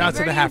Yeah. Shout out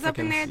to the Verdians up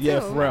in there Africans. Yeah,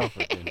 too. for real.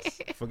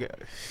 Africans. Forget.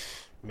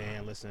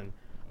 Man, listen.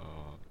 Oh,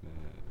 man.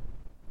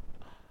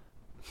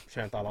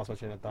 Train of thought, lost my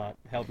train of thought.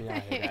 Help me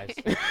out here, guys.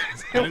 I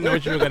didn't know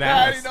what you were gonna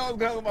I didn't ask. know I was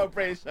going. My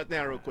brain shut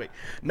down real quick.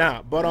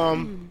 Nah, but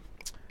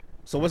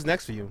so what's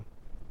next for you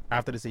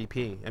after this EP?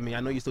 I mean, I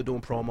know you're still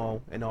doing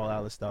promo and all that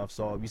other stuff.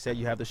 So you said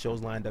you have the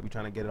shows lined up. You're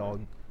trying to get it all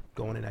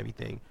going and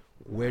everything.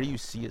 Where do you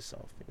see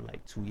yourself in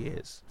like 2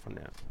 years from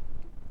now?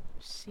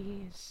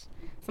 Sheesh.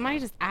 Somebody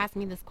just asked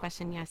me this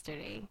question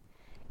yesterday,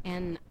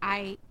 and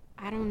I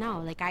don't know.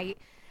 Like I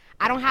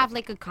don't have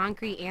like a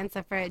concrete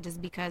answer for it,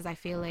 just because I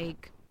feel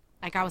like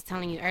I was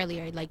telling you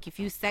earlier, like if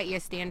you set your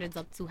standards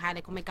up too high,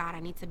 like oh my God, I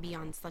need to be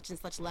on such and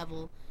such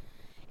level,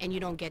 and you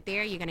don't get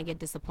there, you're gonna get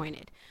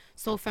disappointed.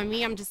 So for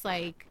me, I'm just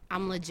like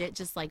I'm legit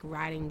just like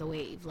riding the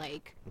wave.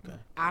 Like Okay.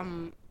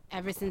 I'm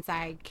ever since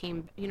I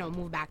came,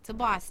 moved back to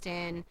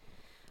Boston,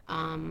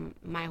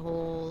 my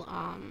whole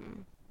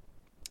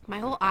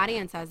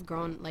audience has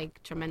grown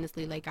like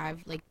tremendously. Like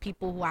I've like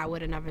people who I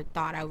would have never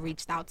thought I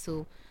reached out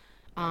to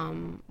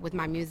with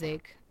my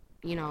music,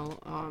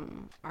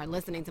 are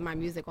listening to my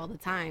music all the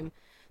time.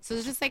 So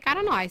it's just like I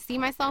don't know, I see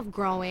myself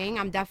growing.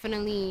 I'm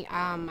definitely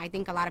I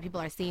think a lot of people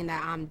are seeing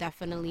that I'm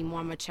definitely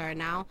more mature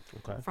now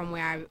Okay. from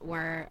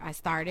where I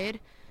started.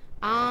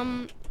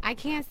 I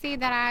can't say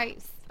that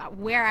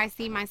where I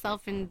see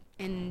myself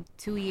in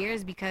 2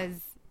 years, because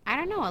I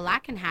don't know, a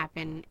lot can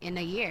happen in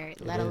a year,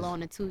 let is.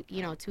 alone 2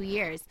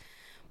 years.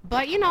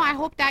 But I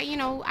hope that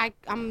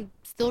I'm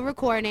still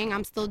recording,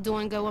 I'm still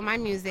doing good with my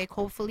music.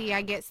 Hopefully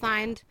I get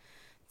signed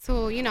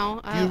to, you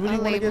know, Do you really a want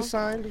to label. get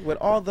signed with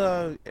all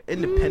the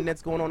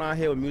independence going on out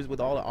here with music, with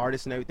all the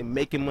artists and everything,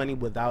 making money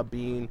without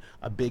being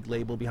a big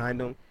label behind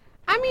them?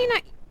 I mean,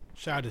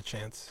 Shout out to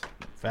Chance.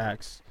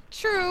 Facts.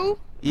 true.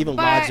 Even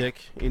But- Logic,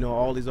 you know,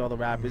 all these other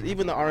rappers,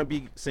 even the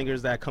R&B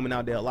singers that are coming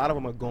out there, a lot of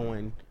them are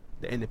going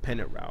the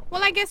independent route.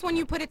 Well, I guess when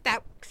you put it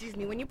that,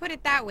 when you put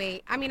it that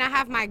way, I mean, I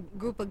have my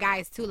group of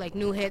guys too, like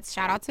New Hits.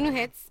 Shout out to New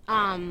Hits.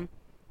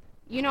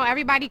 You know,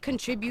 everybody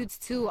contributes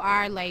to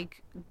our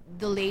like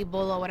the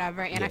label or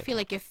whatever, and I Yeah. feel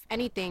like if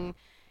anything,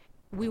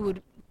 we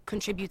would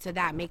contribute to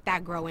that, make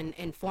that grow,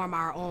 and form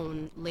our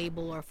own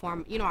label or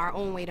form, you know, our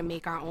own way to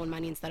make our own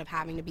money instead of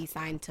having to be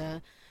signed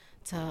to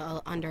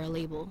under a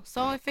label.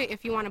 So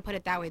if you want to put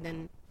it that way,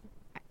 then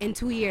in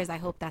 2 years, I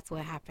hope that's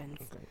what happens.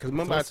 Because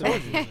remember I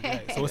told you.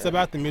 Right. So it's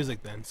about the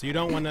music then. So you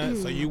don't want to.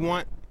 So you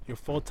want your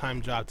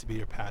full-time job to be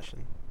your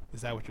passion.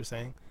 Is that what you're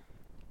saying?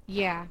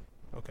 Yeah.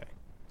 Okay.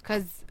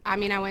 Because, I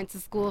mean, I went to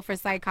school for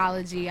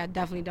psychology. I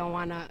definitely don't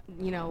want to,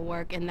 you know,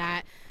 work in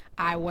that.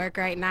 I work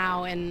right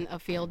now in a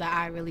field that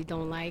I really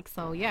don't like.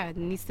 So, yeah,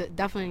 it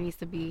definitely needs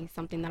to be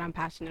something that I'm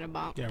passionate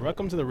about. Yeah.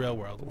 Welcome to the real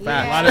world.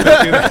 Facts. A lot of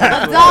us do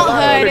that.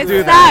 Adulthood, it do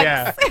sucks.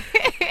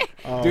 that,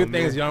 Oh, do man.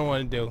 things you don't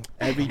want to do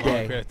Every for a long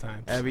day. period of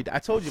time. I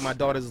told you my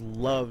daughters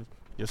love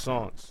your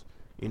songs.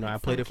 You know, I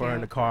That's played so it for her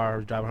in the cute. car, I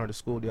was driving her to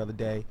school the other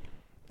day,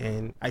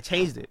 and I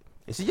changed it.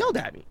 And she yelled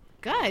at me.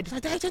 Good. She's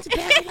like, Dad, change it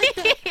back. I like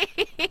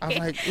that. I was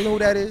like, you know who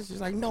that is?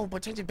 She's like, no,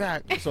 but change it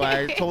back. So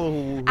I told her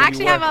who I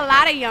actually you have were. a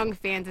lot of young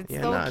fans. It's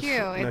Yeah, so nah, cute.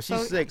 no, It's she's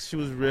so 6. She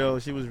was real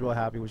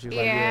happy when she was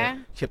like, Yeah. yeah.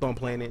 She kept on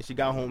playing it. She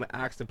got home and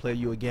asked to play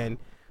you again.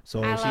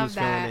 So I she love was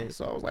feeling that. it.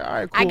 So I was like, all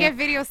right, cool. I get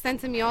videos sent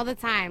to me all the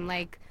time,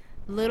 like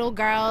little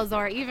girls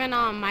or even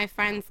my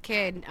friend's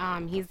kid.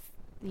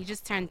 He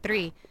just turned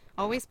 3.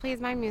 Always plays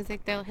my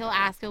music. He'll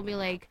ask. He'll be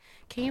like,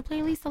 "Can you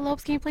play Lisa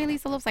Lopes? Can you play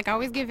Lisa Lopes?" Like I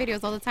always get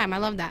videos all the time. I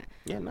love that.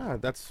 Yeah, nah,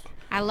 that's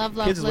I love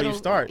kids is where little. you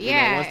start.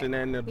 Yeah. You know, once and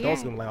then the adults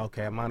Yeah. gonna be like,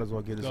 okay, I might as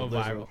well get this Go a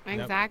Lizzo. viral. Yep.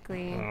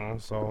 Exactly.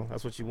 So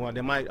that's what you want.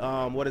 They might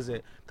what is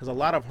it? Because a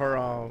lot of her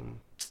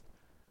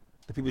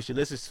the people she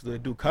listens to, they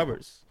do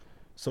covers.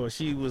 So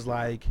she was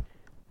like,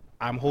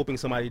 I'm hoping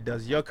somebody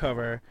does your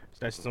cover,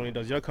 that Sony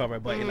does your cover,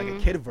 but in like a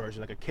kid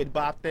version, like a kid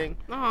bop thing.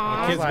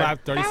 Aw. Kids like- Bop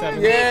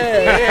 37.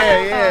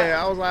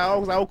 Yeah. I was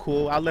like, oh,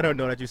 cool. I'll let her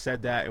know that you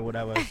said that and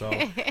whatever. So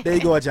there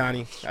you go,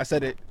 Johnny. I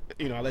said it.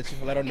 You know, let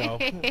her know.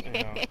 You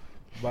know.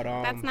 But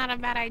That's not a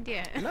bad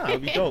idea. nah,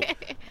 it'd be dope.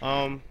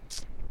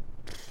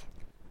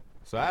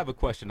 So I have a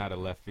question out of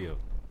left field.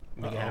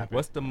 Make it happen.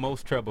 What's the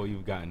most trouble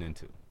you've gotten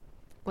into?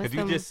 What's If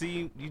you the-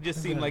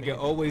 just seem like you're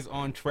always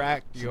on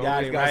track. You got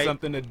always it, got right?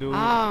 something to do.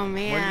 Oh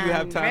man. When do you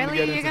have time really?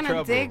 to get You're into gonna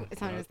trouble? dig?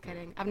 So I'm just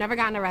kidding. I've never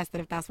gotten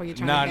arrested. If that's what you're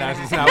trying Nah, to get nah,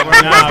 at. it's not. We're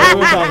we not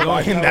were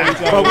talking about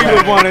that. But we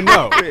would want to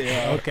know.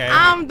 Yeah. Okay.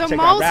 The Check that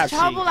rap most sheet.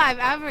 trouble I've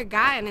ever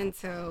gotten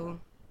into.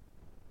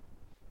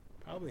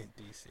 Probably in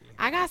DC.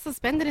 I got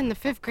suspended in the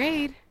 5th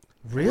grade.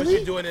 What you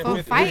Really? doing in For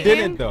fifth Who fighting? grade?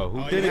 didn't though? Who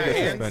Oh, you didn't got get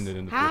hands? suspended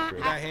in the Huh? 5th grade?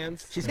 You got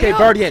hands? She's Bill.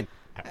 Cape Verdean.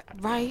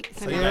 Right.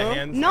 So you got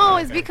hands? No,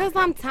 Okay. it's because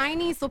I'm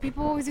tiny, so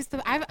people always used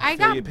to. I feel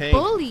got your pain.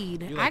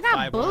 bullied. You I like got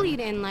 5'1"? bullied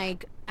in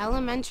like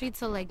elementary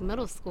to like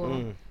middle school.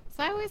 Mm.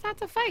 So I always had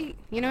to fight.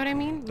 You know what I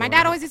mean? My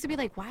dad always used to be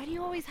like, "Why do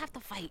you always have to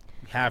fight?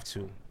 You have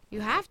to. You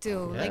have to.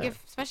 Like Yeah.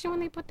 especially when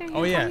they put their hands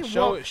Oh yeah, on you."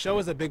 Well, show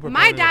is a big my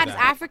proponent of dad's that.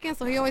 African,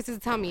 so he always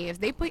used to tell me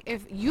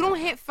if you don't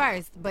hit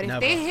first, but if Never.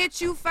 they hit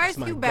you first,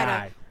 my you better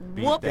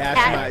guy. whoop that.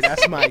 that.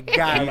 That's my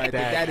guy Beat right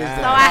there. that That is ass.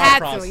 the So I had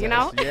thought to, you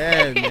know?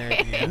 process.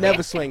 Yeah, man.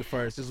 Never swing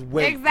first. Just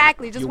wait.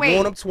 Exactly. Just you wait.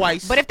 warn them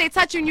twice. But if they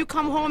touch you and you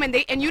come home and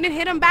you didn't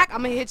hit them back,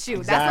 I'm gonna hit you.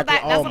 Exactly.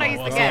 That's Oh what I my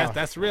used to God. get.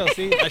 That's real.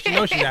 See, I should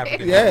know she's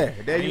African. yeah,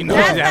 there you know. know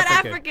That's she's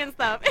that African. African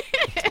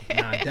stuff.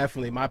 Nah,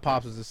 definitely. My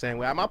pops was the same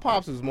way. My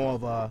pops was more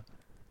of a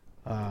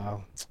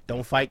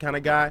don't fight kind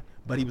of guy,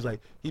 but he'd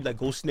like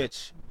go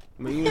snitch.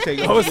 I mean, you would say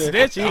Go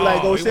snitch? He'd like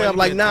Oh, go we snitch. I'm wouldn't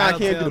like, get nah, I can't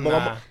do tattletale,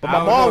 it. nah. But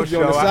my mom was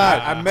on the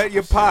side. I met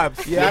your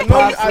pops. Yeah, Your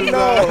pops I was,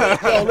 know.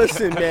 Yo,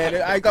 listen,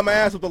 man. I got my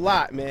ass whipped a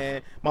lot,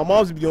 man. My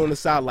mom's be on the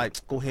side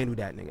like, go handle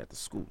that nigga at the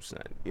school, son.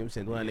 You know what I'm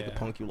saying? Don't let that nigga Yeah.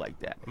 punk you like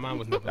that. My mom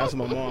was never. That's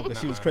my mom,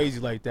 because she was crazy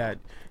like that,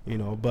 you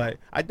know. But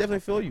I definitely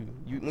feel you.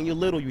 When you're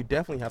little, you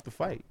definitely have to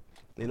fight.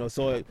 You know,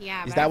 so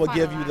Yeah, is but that I what fought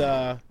give a you lot.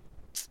 the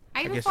I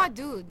even guess- fought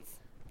dudes.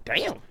 damn?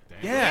 Yeah.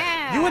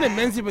 Yeah. You and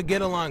Amenzi would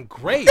get along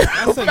great.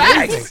 That's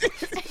amazing.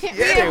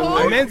 Yeah,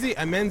 who?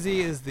 Amenzi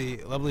is the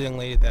lovely young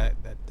lady that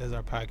does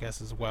our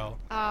podcast as well.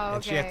 Oh,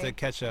 And she had okay. to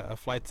catch a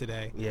flight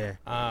today. Yeah.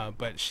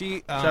 But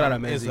she Shout out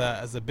is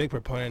Amenzi. a big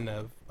proponent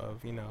of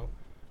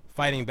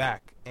fighting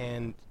back,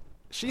 and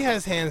she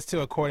has hands too,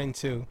 according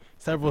to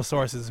several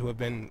sources who have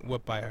been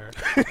whipped by her.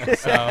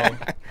 So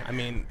I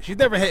mean, she's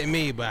never hit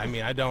me, but I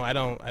mean, I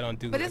don't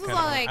do. But that this was kind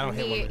all of- like I don't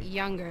hit me women.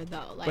 younger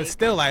though. Like, But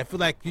still, I feel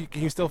like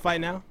can you still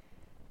fight now?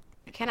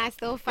 can I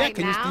still fight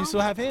can you- now? do you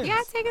still have hands? Yeah,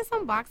 I've taken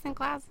some boxing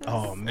classes.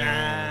 Oh Nah,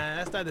 man.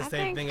 that's not the I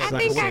same think- thing I as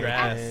think like I-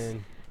 grass.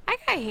 Man. I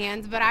got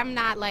hands, but I'm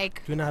not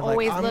like You're not like,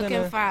 always I'm looking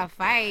gonna- for a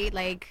fight.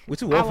 Like We're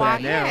too old for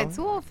that now. Yeah,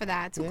 too old for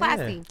that. Too Yeah.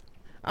 classy.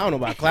 I don't know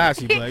about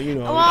classy, but you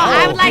know. Well,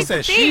 I Oh, would like he to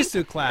said think- she's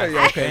too classy.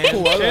 Okay,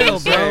 cool. I Chill,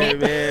 was gonna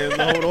bro. say, man.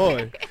 Hold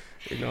on.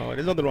 You know,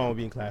 there's nothing wrong with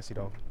being classy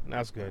though.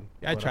 That's good.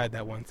 Yeah, I But, tried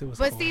that once. It was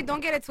But cool. see, don't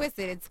get it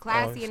twisted. It's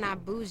classy it's- and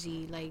not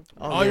bougie. Like,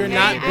 Oh, you're yeah,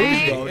 not yeah, bougie.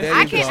 there you go, there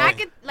I you can, go. I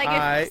could, like,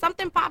 Alright. if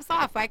something pops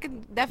off, I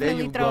could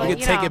definitely you throw go. it. You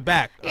can take know. it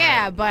back.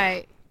 Yeah,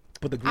 but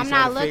Put the grease I'm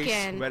not on the face,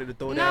 looking. ready to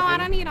throw No, that I in.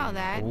 don't need all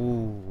that.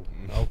 Ooh,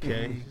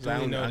 okay. So I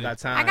Duly got noted.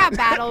 time. I got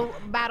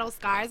battle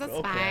scars. That's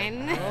Okay.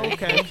 fine.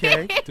 Okay,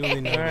 okay. Duly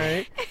All noted.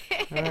 right.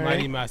 All Mighty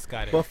right. Mouse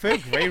got it. But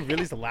fifth grade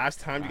really is the last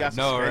time you got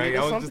No, suspended right? or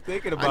I was something? just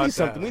thinking I about need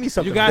something. that. We need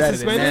something got better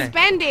suspended? than that.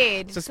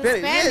 Suspended.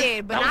 Suspended,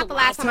 yes. But That was not the the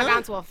last last time I got time?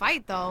 into a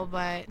fight, though.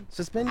 But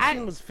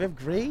Suspension was fifth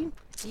grade?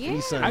 yeah,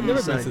 son, I've never you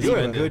been son suspended. You're a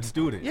Suspended. good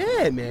student.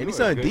 Yeah, man. You You a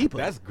something good- deeper.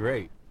 That's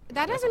great.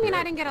 that doesn't mean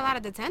I didn't get a lot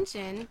of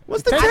detention.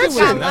 What's the Detention was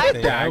tension?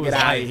 nothing. Get I was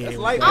out of light. here. That's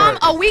light.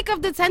 A week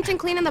of detention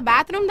cleaning the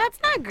bathroom. That's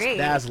not great.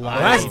 That's Well,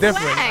 lying. that's That's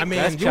different. whack. I mean,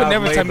 That's you would child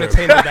never tell me to labor.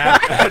 clean the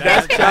bathroom.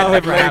 That's that child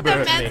never labor.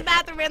 happened the to me. men's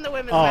bathroom and the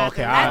women's Oh, bathroom.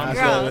 okay. That's All right,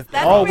 gross. so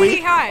That's all pretty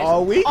week? harsh.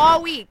 All week?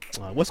 All week.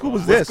 What school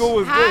was What this? school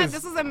was Huh? this?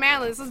 This was in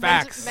Maryland. This was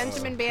Facts.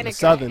 Benjamin The Banneker.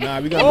 Southern. Nah,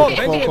 we got Oh, to make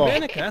a phone Benjamin call.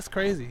 Banneker. That's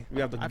crazy. We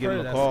have to I've give heard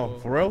him of a that call. school.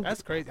 For real?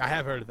 That's crazy. I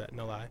have heard of that.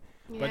 No lie.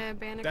 But Yeah,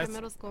 Banneker that's-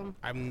 Middle School.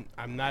 I'm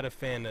not a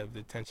fan of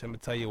detention. I'm gonna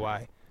tell you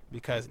why.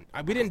 Because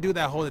we didn't do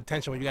that whole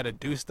detention where you got to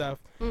do stuff.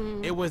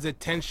 Mm-hmm. It was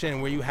detention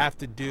where you have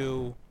to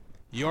do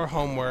your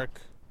homework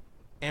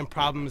and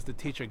problems the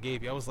teacher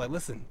gave you. I was like,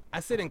 listen, I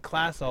sit in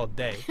class all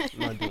day. I'm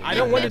not doing I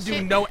don't want to that.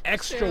 do no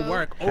extra True.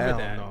 work over Hell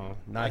that. no.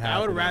 Not Like, I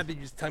would happening. rather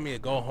you just tell me to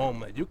go home.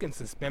 Like, you can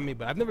suspend me,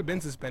 but I've never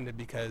been suspended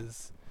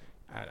because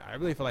I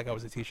really feel like I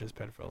was a teacher's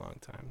pet for a long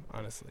time,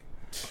 honestly.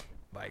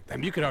 Like, I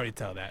mean, you could already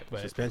tell that,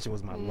 but Suspension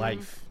was my Mm.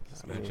 life.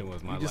 Suspension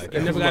was my You just- life.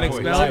 you never That got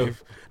was my expelled?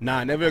 life.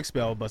 Nah, never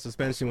expelled, but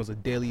suspension was a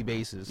daily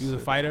basis. you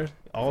was a fighter.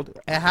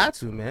 It had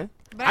to, man.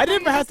 But I thought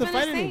didn't you have to just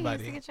fight finished saying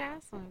anybody. You used to get your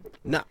ass whooped.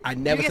 No, I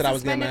never get said I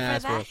was getting my suspended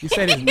ass for that? whooped. You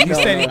said his, you No,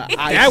 said no, his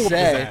I dad whooped his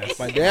said ass.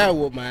 my dad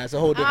whooped my ass. A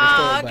whole different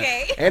Oh, story.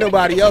 okay. But ain't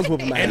nobody else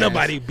whooping my ass. Ain't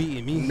nobody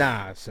beating me.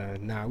 Nah,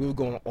 son. Nah, we were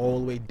going all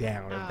the way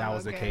down if Oh, that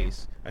was the okay.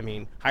 case. I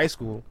mean, high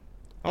school.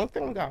 I don't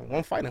think I got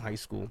one fight in high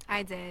school.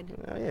 I did.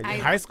 Yeah, I-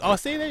 High school. Oh,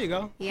 see, there you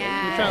go.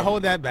 Yeah. You're trying to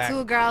hold that back.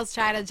 Two girls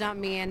tried to jump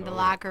me in the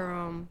locker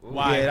room.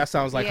 Why? Yeah, that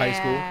sounds like high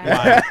school.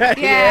 Yeah. Why?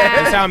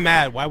 Yeah. They sound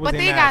mad. Why was But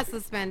they they mad? got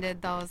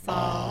suspended though, so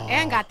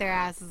and got their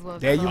asses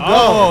whooped. There you so- go.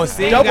 Oh,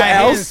 see, you double got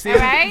L's. his, see?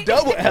 Alright.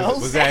 Double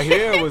L's. Was that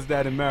here or was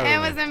that in It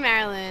Maryland? was in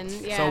Maryland.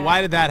 Yeah. So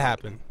why did that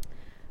happen?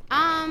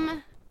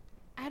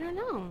 I don't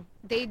know.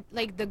 They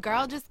like the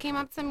girl just came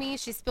up to me.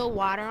 She spilled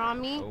water on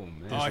me. Oh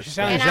man. Oh, she And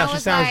sounds I jealous. She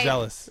was sounds like-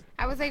 jealous.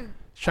 I was like,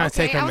 She's trying to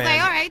take okay. her I was man.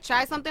 like, all right,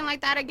 try something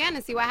like that again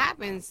and see what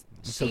happens.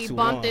 You took She too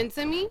bumped long.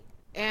 into me,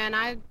 and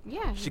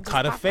She just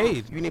caught a popped off.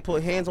 fade. You didn't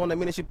put hands on the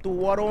minute she threw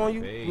water on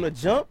you Fade. from the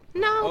jump?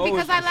 No, Oh,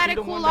 because is I she let it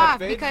the one cool that off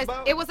Fade's because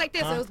about? it was like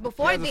this. Huh? It was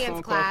before She has a dance song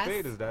called class.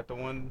 Fade. Is that the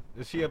one?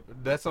 Is she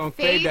that song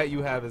Fade? Fade that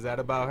you have? Is that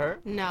about her?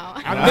 No.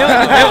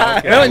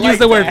 They don't use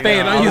the word that. fade.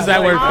 They don't I use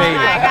that word Oh fade.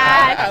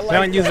 my God. They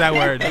don't use that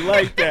word. I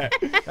like that.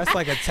 That's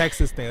like a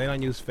Texas thing. They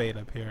don't use fade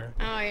up here.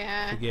 Oh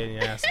yeah. You getting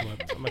your ass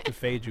whooped. I'm about to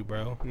fade you,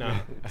 bro. No.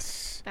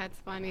 That's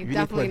funny. You didn't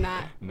Definitely put-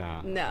 not.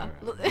 Nah. No.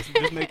 Alright.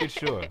 Just making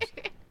sure.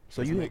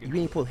 So you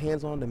ain't put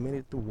hands on the minute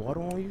it threw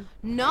water on you?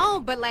 No,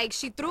 but like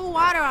she threw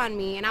water on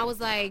me, and I was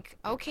like,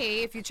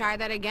 okay, if you try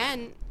that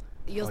again,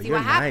 you'll Oh, see you're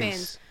what happens.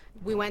 nice.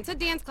 We went to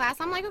dance class.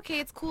 I'm like, okay,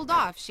 it's cooled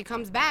off. She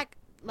comes back,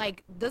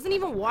 like doesn't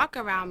even walk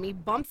around me,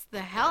 bumps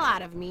the hell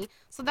out of me.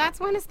 So that's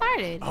when it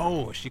started.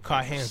 Oh, she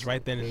caught hands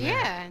right then and there.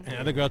 Yeah. And the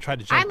other girl tried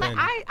to I, jump in.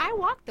 I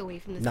walked away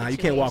from the Nah, you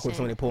situation. can't walk with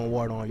somebody pouring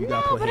water on you. You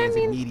gotta No, put but I hands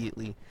mean-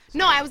 immediately.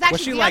 No, I was Was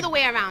actually she, the like, other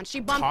way around. She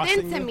bumped tossing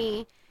into you?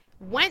 me.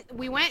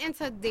 We went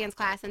into dance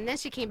class, and then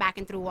she came back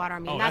and threw water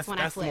on me. Oh, and that's when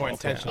I that's flipped. more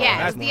intentional. Yeah,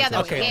 that's it's the other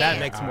way. Okay, Yeah, that yeah.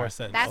 makes more Alright.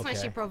 sense. That's when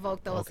Okay. she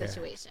provoked the whole Okay.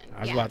 situation. I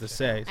was Yeah. about to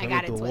say, I somebody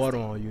got it threw water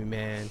twisted. on you,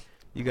 man.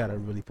 You gotta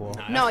really pour.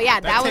 Nah, No, that's- yeah,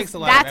 that was- takes a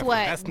lot of that's effort.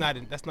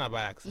 what- That's not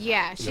by accident.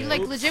 Yeah, she Yeah.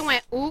 like legit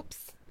went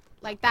oops,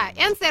 like that,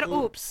 and said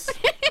oops.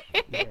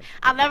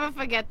 I'll never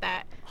forget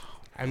that.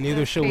 And neither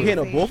That's should we. crazy. You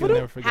handle both She'll of them?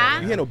 never forget Huh?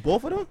 that. You handle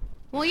both of them?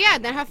 Well, yeah.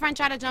 Then her friend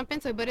tried to jump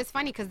into it, but it's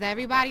funny because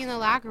everybody in the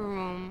locker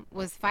room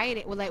was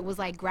fighting, was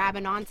like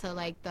grabbing onto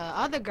like the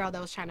other girl that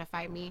was trying to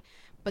fight me.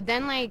 But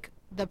then like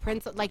the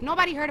principal, like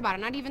nobody heard about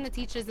it, not even the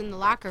teachers in the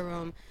locker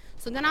room.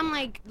 So then I'm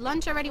like,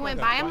 lunch already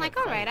went by. I'm like,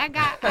 all right, I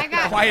got.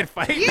 Quiet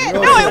fight. Yeah,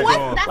 No, no, like, it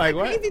wasn't. That's like the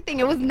what? crazy thing.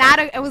 It was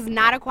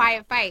not a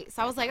quiet fight.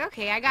 So I was like,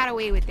 okay, I got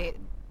away with it.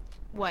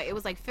 What? It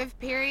was like fifth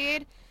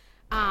period.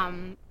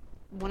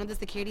 One of the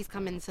securities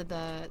come into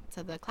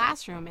the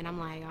classroom, and I'm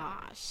like,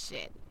 oh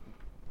shit,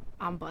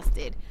 I'm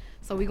busted.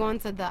 So we go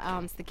into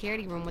the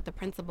security room with the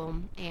principal,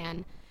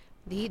 and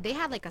they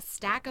had like a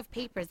stack of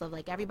papers of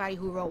like everybody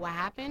who wrote what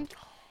happened,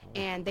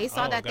 and they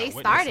saw Oh, that got they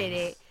started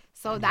witnesses. it.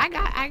 So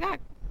I got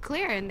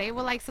clear, and they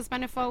were like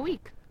suspended for a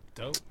week.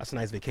 Dope. That's a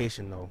nice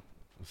vacation, though.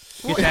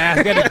 Get your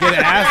ass, get an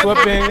ass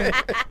whooping.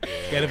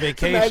 Get a They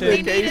vacation.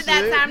 needed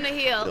that time to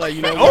heal. Like,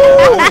 you know,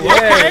 Oh,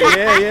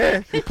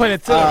 yeah. You put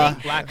it to them.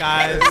 Black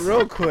eyes,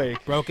 Real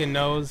quick. broken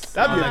nose.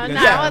 That'd all be that a good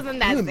no, yeah. it stuff. wasn't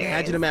that Can you serious.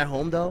 imagine them at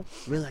home, though?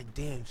 We're like,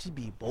 damn, she'd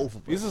be both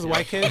of us. These is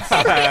white kids.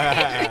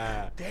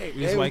 Damn,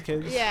 These white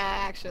kids. Yeah,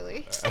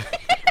 actually.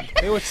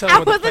 They were chilling I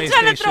with the wasn't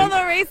trying to throw PlayStation.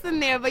 the race in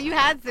there, but you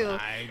had to.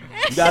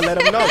 You gotta let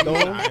them know.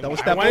 Don't I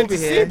step wanted over to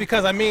see here. it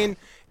because I mean,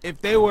 if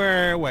they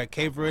were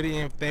Cape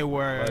Verdean, if they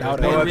were That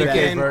no would've other been Puerto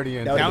Cape bad.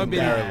 Verdean. That that would be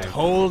bad.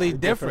 totally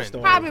Different different.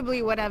 story.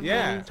 Probably would have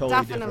Yeah. been.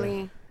 Totally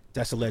Definitely.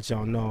 Just to let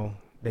y'all know,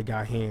 they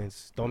got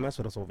hands. Don't mess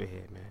with us over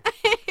here, man.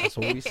 That's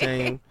what we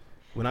saying.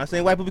 We're not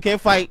saying white people can't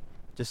fight.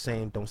 Just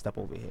saying don't step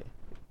over here.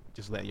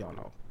 Just let y'all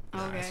know.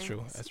 Nah, Okay. that's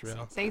true. That's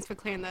real. Thanks for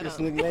clearing that Just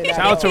up. let Shout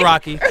out to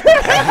Rocky. you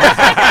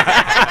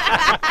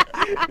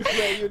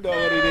know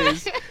what it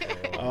is.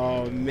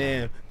 Oh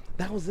man,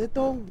 that was it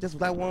though. Just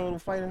that one little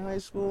fight in high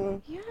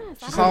school. Yes.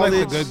 She I seems don't like a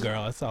know. good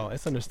girl. That's all.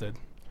 It's understood.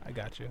 I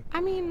got you.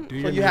 I mean, Do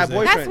So your you have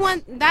music.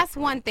 boyfriends? that's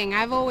one thing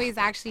I've always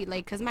actually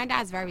like, cause my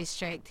dad's very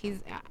strict.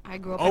 I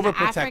grew up in an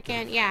Overprotective.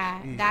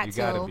 African, that You too,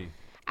 gotta be.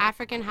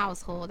 African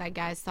household, I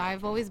guess. So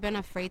I've always been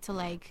afraid to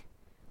like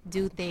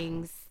do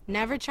things.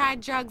 Never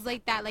tried drugs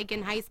like that, like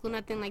in high school,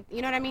 nothing like,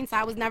 you know what I mean? So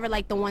I was never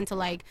like the one to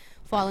like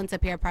fall into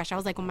peer pressure. I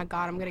was like, oh my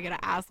God, I'm gonna get an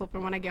ass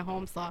whooping when I get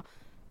home. So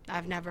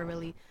I've never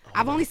really,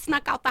 I've only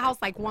snuck out the house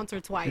like once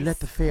or twice. You let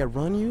the fear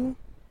run you?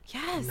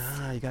 Yes.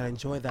 Nah, you gotta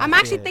enjoy that. I'm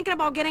actually fear. thinking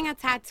about getting a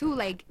tattoo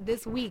like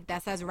this week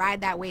that says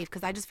 "Ride That Wave"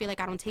 because I just feel like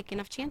I don't take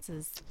enough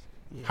chances.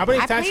 How many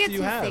I play tattoos it do you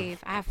too have? safe.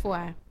 I have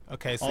 4.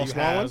 Okay, so All you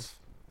small have ones?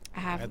 I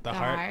have At the the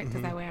heart? heart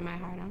because I Mhm. wear my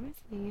heart on my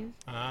sleeve.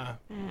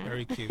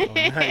 very cute. Oh,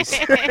 nice.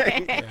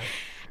 Yeah.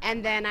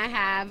 And then I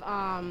have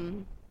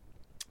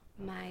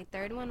my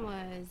third one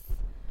was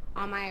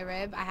on my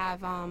rib. I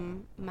have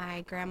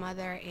my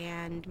grandmother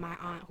and my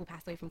aunt who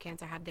passed away from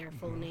cancer have their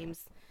full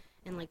names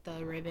in like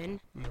the ribbon.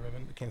 The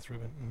ribbon, the cancer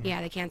ribbon. Mhm.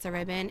 Yeah, the cancer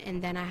ribbon.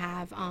 And then I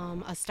have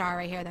a star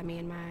right here that me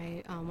and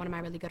my one of my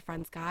really good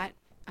friends got,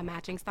 a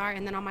matching star.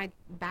 And then on my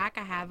back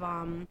I have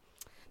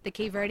the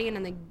Cape Verdean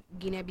and the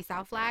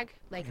Guinea-Bissau flag,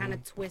 like kind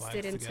of twisted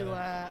Flags into together.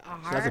 a So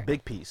heart. that's a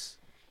big piece.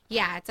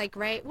 Yeah, it's like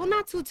right. Well,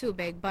 not too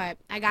big, but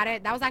I got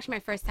it. That was actually my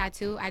first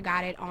tattoo. I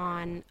got it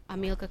on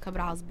Amilcar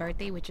Cabral's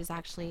birthday, which is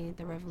actually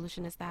the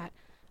revolutionist that,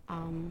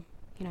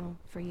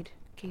 freed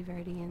Cape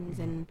Verdeans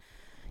and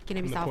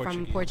Guinea-Bissau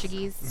from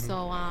Portuguese.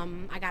 So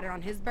I got it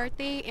on his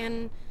birthday,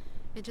 and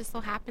it just so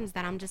happens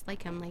that I'm just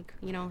like him. Like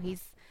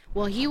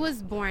he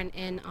was born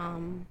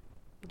in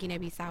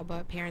Guinea-Bissau,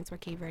 but parents were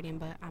Cape Verdean,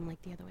 but I'm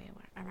like the other way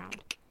around.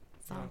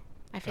 So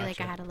I feel like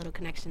I Gotcha. had a little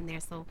connection there.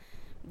 So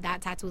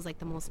that tattoo is like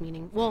the most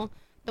meaning. Well,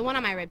 the one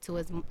on my rib too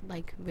is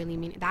like really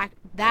meaning. That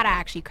I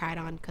actually cried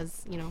on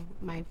because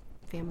my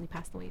family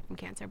passed away from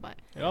cancer. But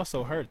It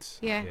also hurts.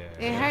 yeah,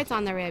 Yeah. it hurts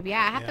on the rib. Yeah,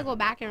 I have Yeah. to go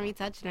back and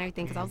retouch it and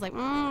everything because I was like,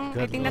 I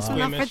Good think that's Lord.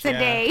 enough for Squeamish, yeah.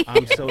 today.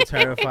 I'm so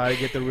terrified to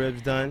get the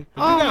ribs done.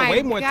 Oh you got my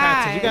way more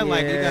tattoos. You got God.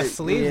 like you got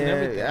sleeves and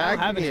everything. I don't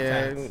have any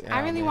yeah, tats. yeah, I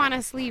really man. want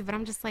a sleeve, but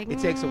I'm just like, It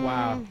takes a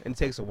while. It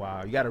takes a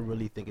while. You got to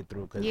really think it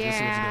through because this is what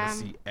you're Yeah. gonna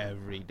see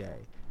every day.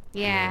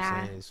 Yeah. You know what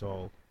I'm saying?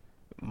 So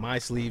my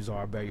sleeves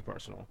are very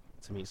personal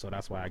to me, so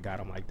that's why I got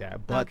them like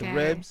that. But the Okay.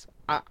 ribs,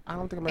 I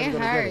don't think I'm ever It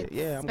gonna hurts. get it.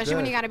 Yeah, I'm especially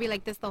when good. you gotta be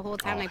like this the whole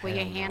time, Oh, like with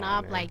your hell hand no,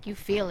 up, man. like you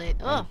feel it.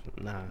 Ugh,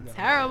 Nah.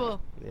 terrible.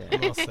 Yeah.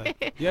 Well said.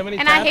 Do you have any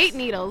And tats? I hate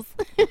needles.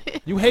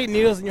 You hate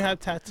needles and you have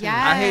tattoos.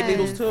 Yeah. I hate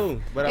needles Yes.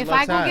 too, but I'm If not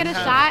I go get a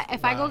tired. shot,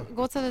 if I Wow.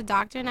 go to the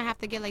doctor and I have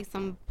to get like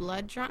some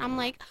blood drawn, I'm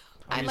like,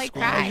 I you like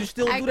squeeze? cry. Oh, you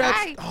still I do that?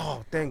 cry.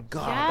 Oh, thank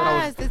God. I thought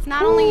I Yes, it's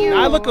not only you.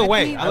 I look it's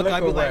away. me. I look look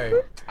I'll be like,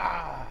 away.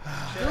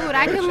 Dude,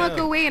 I can look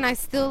away and I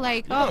still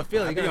like, you don't oh,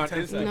 feel it. I You be on got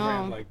tense.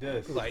 Instagram No. like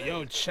this. Like,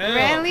 yo, chill.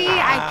 really?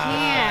 I Ah,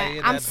 can't.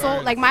 yeah, I'm that so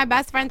burns. like my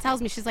best friend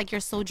tells me, she's like,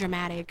 you're so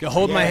dramatic. Yo,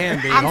 hold my Yeah.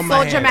 hand, baby. I'm hold so my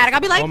hand. dramatic. I'll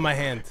be like- hold my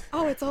hand.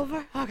 Oh, it's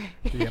over. Okay.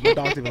 Yeah, my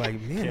doctor be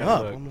like, man Can't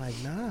up. look. I'm like,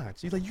 nah.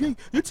 She's like, you're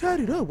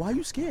tatted up. Why are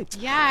you scared?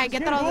 Yeah, I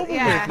get that all. Over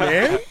Yeah. with,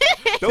 man.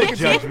 Don't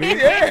judge me.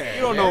 Yeah.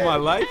 You don't know my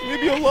life.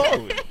 Leave me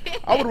alone.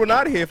 I would run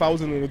out of here if I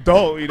was an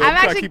adult. You know, I've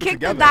try to actually keep it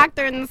kicked the together.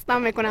 doctor in the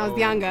stomach when I was Oh.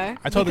 younger.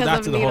 I told the because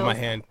doctor of to hold my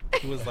needles. hand.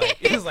 He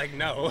was like,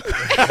 no.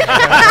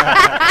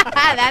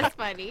 That's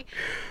funny.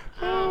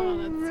 Oh,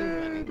 that's too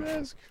Man, funny.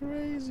 that's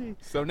crazy.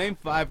 So name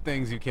 5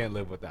 things you can't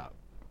live without.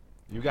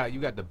 You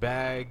got the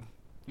bag.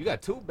 You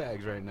got 2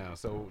 bags right now.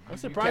 So I'm you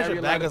surprised carry your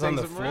a lot bag of is on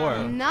things the floor.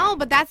 around. No,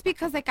 but that's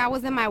because like I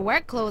was in my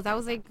work clothes. I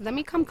was like, let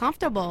me come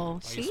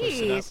comfortable. Oh, you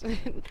switched it up?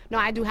 Sheesh. No,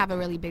 I do have a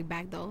really big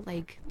bag though.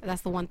 Like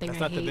that's the one thing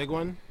That's I not hate. the big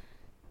one?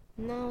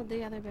 No,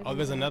 the other big. Oh,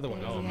 there's one's another right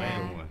one. there, Oh, yeah.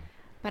 man. Good one.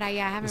 But I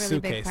have a The really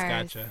big suitcase,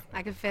 purse. gotcha.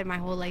 I could fit my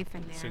whole life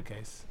in there.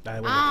 Suitcase.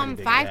 That was a pretty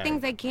big 5 bag.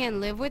 things I can't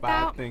live 5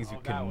 without. things you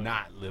Oh, that one.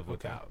 cannot live Okay.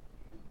 without.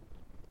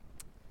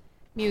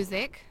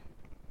 Music.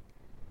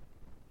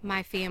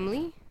 My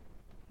family.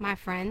 My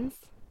friends.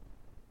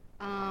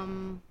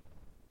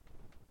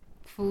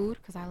 Food,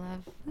 because I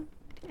love food.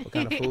 What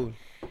kind of food?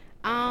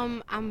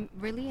 I'm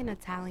really an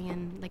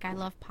Italian. Like I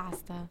love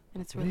pasta,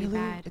 and it's really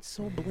bad. It's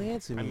so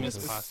bland to me. I miss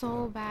It's pasta.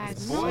 so bad.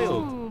 It's No,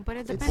 boiled. but it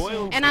It's depends.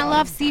 boiled And I stuff.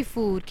 love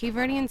seafood. Cape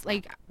Verdeans,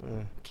 like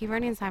Mm. Cape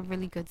Verdeans have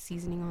really good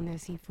seasoning on their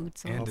seafood.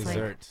 So And it's like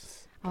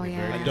desserts. Oh, Cape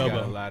yeah. Verdeans got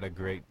Adobo. a lot of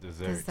great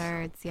desserts.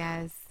 desserts,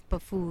 yes,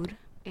 but food.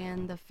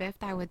 And the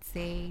 5th, I would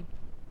say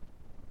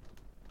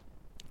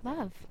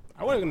love.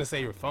 I wasn't gonna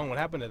say your phone. What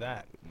happened to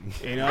that?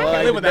 You know, I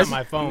can't live without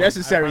my phone. I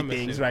Necessary promise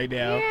things you. right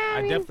now. Yeah,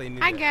 I mean, definitely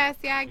need I that. guess,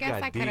 yeah, I guess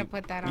got I could have deep.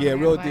 put that on Yeah, there,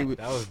 real but deep.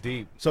 That was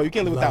deep. So you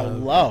can't live without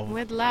Love. love.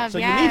 with love, So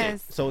yes. you need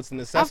it. So it's a Of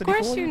necessity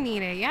course for you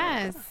need it,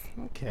 yes.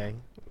 Okay.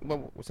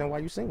 Well, so why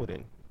you single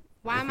then?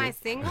 Why am I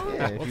single?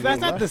 Yeah, if Well, you that's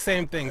need not love. the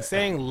same thing.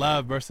 Saying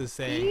love versus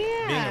saying being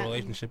in Yeah. a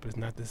relationship is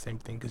not the same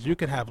thing. Because you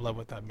can have love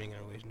without being in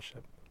a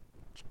relationship.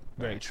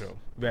 Very true.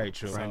 Very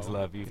true. Friends So,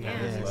 love you. yeah.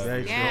 Families Yeah, love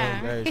very you. true.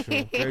 Yeah. Very true.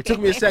 It took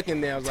me a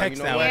second there. I was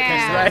Text like, you know that what?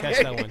 one. Yeah.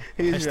 Catch that one.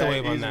 He's Catch the right.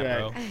 wave on He's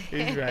that, right. bro.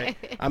 He's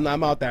right. I'm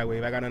out that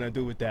wave. I got nothing to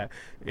do with that.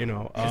 You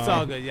know. It's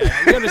all good.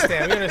 Yeah, we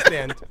understand. We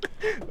understand.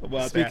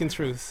 About Speaking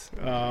truths.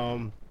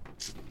 that.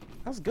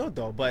 That's good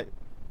though. But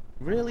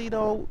really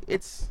though,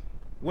 it's.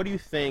 What do you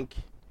think?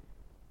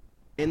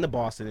 In the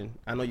Boston,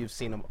 I know you've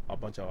seen a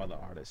bunch of other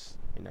artists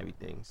and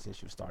everything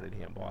since you started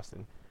here in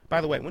Boston. By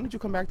the way, when did you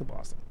come back to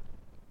Boston?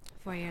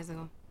 4 years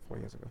ago. 4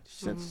 years ago.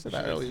 She said, Mhm. said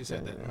that She earlier.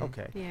 said that, mhm.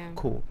 Okay. Yeah.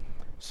 Cool.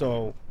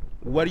 So,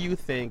 what do you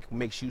think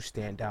makes you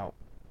stand out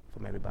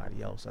from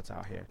everybody else that's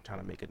out here trying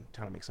to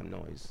make some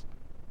noise?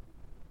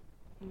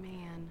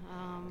 Man,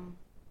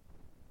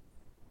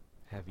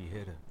 Heavy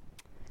hitter.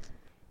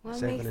 what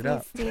Saving makes it me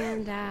up.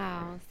 stand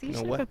out? See, you know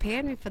should have what?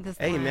 prepared me for this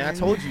Hey man, I one.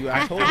 told you.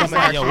 I told you. He's I'm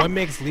like, gonna yo, ask what you.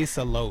 makes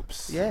Lisa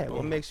Lopes? Yeah.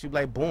 What Boom. makes you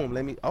like boom?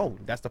 Let me. Oh,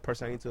 that's the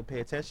person I need to pay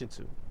attention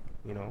to.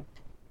 You know.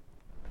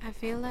 I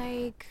feel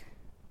like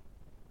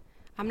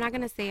I'm not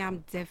gonna say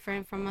I'm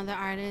different from other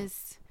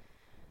artists,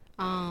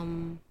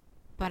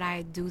 but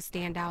I do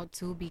stand out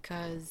too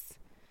because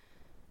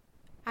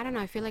I don't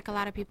know. I feel like a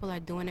lot of people are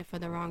doing it for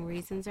the wrong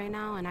reasons right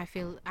now, and I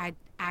feel like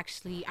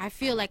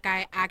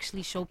I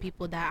actually show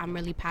people that I'm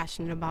really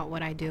passionate about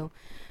what I do.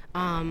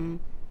 I'm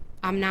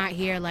not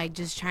here like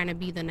just trying to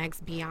be the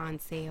next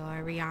Beyonce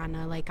or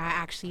Rihanna. Like I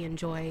actually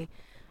enjoy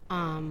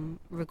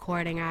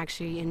recording. I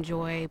actually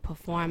enjoy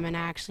performing. I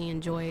actually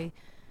enjoy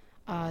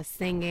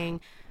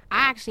singing. I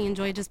actually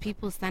enjoy just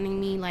people sending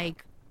me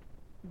like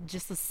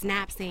just a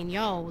snap saying,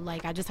 "Yo,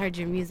 like I just heard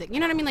your music." You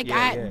know what I mean? Like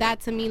Yeah.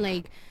 that to me,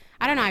 like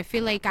I don't know. I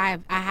feel like I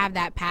have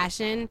that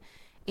passion,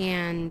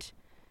 and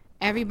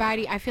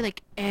I feel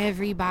like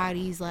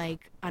everybody's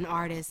like an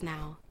artist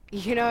now.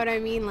 You know what I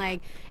mean?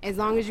 Like as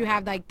long as you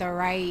have like the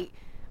right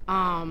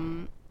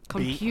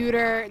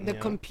computer, the Yeah.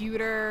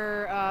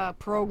 computer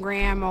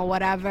program or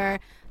whatever,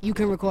 you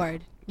can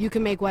record. You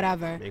can make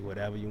whatever. Make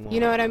whatever you want. You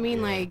know what I mean?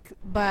 Yeah. Like,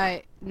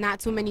 but not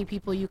too many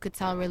people you could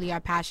tell really are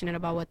passionate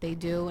about what they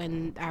do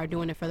and are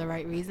doing it for the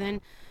right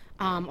reason.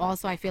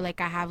 Also, I feel like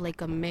I have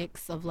like a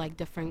mix of like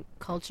different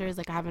cultures.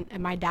 Like I haven't,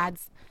 and my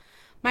dad's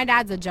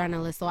a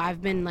journalist, so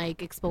I've been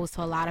like exposed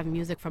to a lot of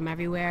music from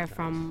everywhere,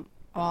 from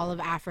all of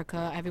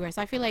Africa, everywhere.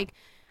 So I feel like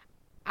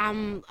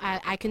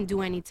I can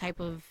do any type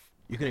of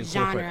You can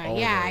incorporate genre. all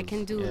Yeah, I those,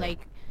 can do yeah. like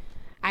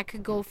I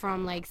could go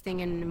from like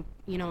singing,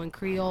 you know, in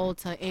Creole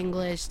to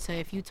English to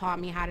if you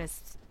taught me how to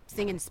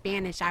sing in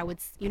Spanish, I would,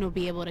 you know,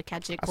 be able to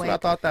catch it That's quick. what I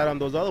thought that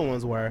those other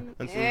ones were.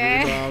 Until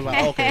I was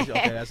like,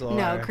 okay, that's all.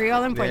 No, right.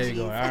 Creole and There Portuguese.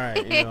 you go. All right,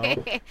 you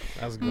know,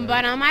 that's good.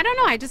 But I don't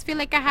know. I just feel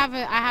like I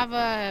have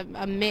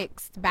a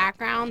mixed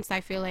background, so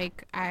I feel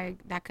like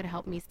that could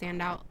help me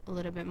stand out a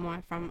little bit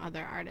more from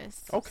other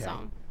artists. Okay.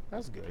 So.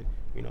 That's good.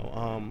 You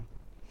know,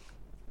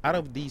 out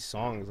of these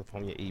songs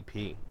from your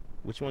EP,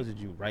 which ones did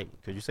you write?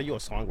 Because you said you're a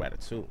songwriter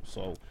too.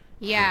 So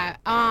Yeah.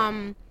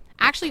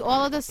 Actually,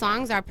 all of the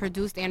songs are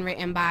produced and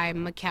written by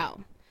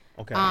Mikkel.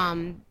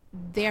 okay.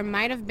 There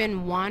might have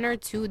been one or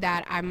two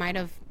that I might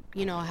have,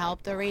 you know,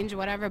 helped arrange or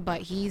whatever,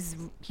 but he's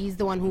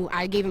the one who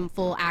I gave him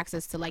full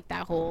access to like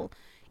that whole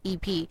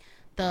EP.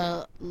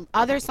 The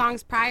other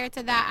songs prior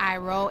to that I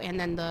wrote, and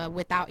then the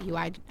Without You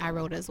I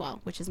wrote as well,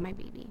 which is my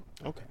baby.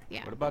 Okay.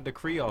 Yeah. What about the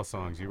Creole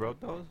songs? You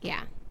wrote those? Yeah.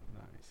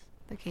 Nice.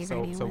 The Cape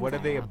So Verdean what are ones I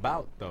they wrote.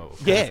 about though?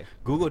 'Cause Yeah.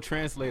 Google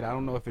Translate, I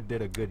don't know if it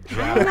did a good job.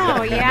 I don't know.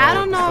 letting me Yeah, I what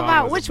don't the know song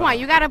about was which one.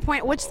 You got to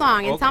point which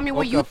song and Oca- tell me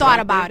what Oca you thought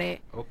Frante? about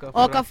it. Oca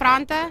Oca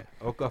Frante. Frante?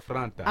 Oca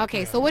Frante.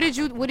 Okay, so what did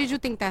you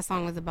think that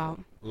song was about?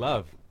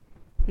 Love.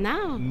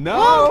 No. No.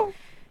 Well,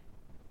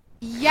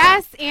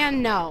 yes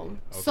and no.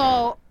 Okay.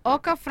 So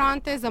Oca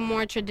Frante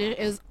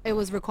is it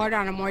was recorded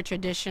on a more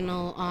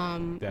traditional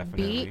beat.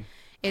 Definitely.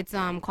 It's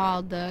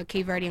called the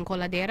Cape Verdean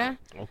Coladera.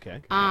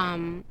 Okay.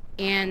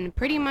 And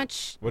pretty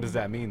much What does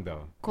that mean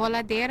though?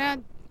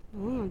 Coladera.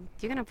 Ooh,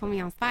 you're gonna put me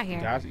on spot here.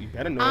 Guys, you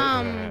better know.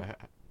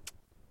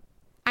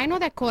 I know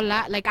that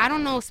cola, like I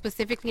don't know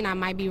specifically, and I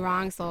might be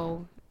wrong.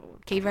 So,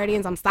 Cape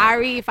Verdeans, I'm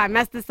sorry if I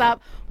messed this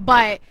up,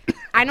 but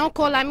I know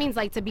cola means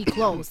like to be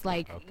close,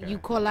 like Okay. you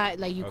cola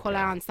Okay.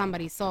 on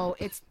somebody. So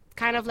it's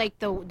kind of like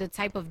the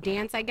type of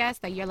dance, I guess,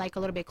 that you're like a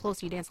little bit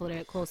closer, you dance a little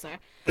bit closer.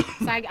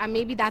 So I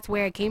maybe that's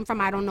where it came from.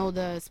 I don't know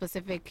the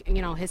specific,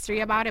 you know, history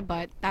about it,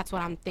 but that's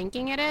what I'm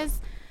thinking it is.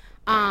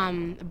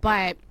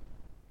 But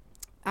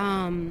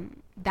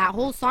that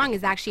whole song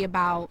is actually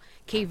about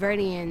Cape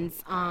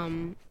Verdeans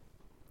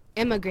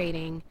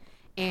immigrating,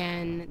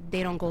 and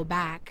they don't go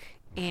back,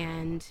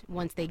 and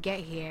once they get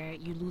here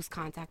you lose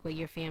contact with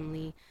your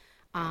family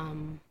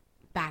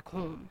back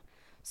home.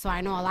 So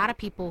I know a lot of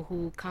people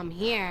who come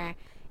here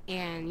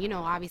and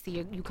obviously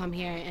you come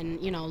here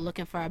and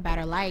looking for a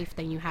better life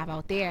than you have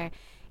out there,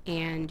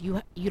 and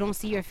you don't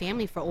see your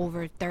family for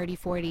over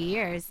 30-40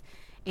 years,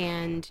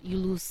 and you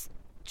lose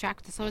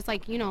track. So it's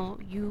like, you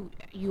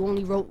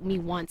only wrote me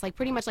once, like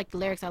pretty much like the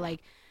lyrics are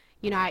like,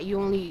 you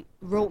only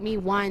wrote me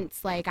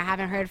once, like I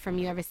haven't heard from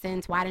you ever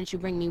since, why didn't you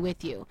bring me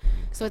with you?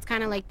 So it's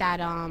kind of like that.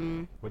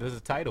 What does the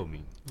title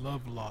mean?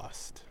 Love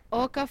lost.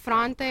 Oca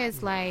fronte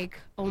is like,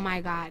 oh my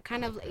God,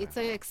 kind of, it's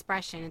an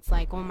expression. It's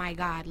like, oh my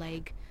God,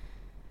 like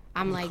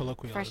I'm like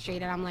Colloquialism.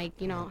 frustrated. I'm like,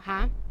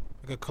 huh?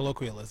 Like a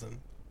colloquialism.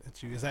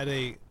 Is that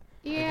a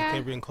Yeah. like a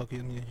Caribbean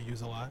colloquialism you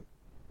use a lot?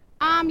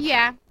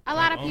 Yeah. A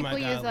lot Like, of oh my people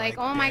use God, like,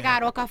 like, oh my yeah.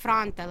 God, oca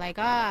fronte, like,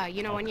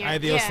 when you're,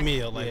 Adios yeah.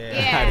 mio. Like,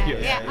 Yeah,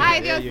 Adios. yeah, Yeah, ay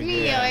Dios there you go.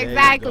 mío, Yeah, there you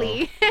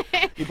exactly.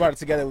 You brought it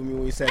together with me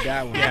when you said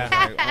that one. Yeah.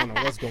 I was like, I don't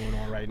know what's going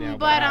on right now.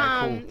 But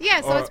alright, cool.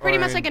 yeah, so it's pretty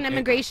Or much like in- an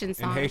immigration In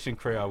song. Haitian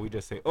Creole, we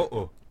just say,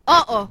 oh.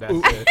 Uh-oh. That's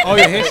it. Oh,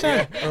 you're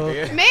Haitian?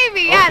 Yeah.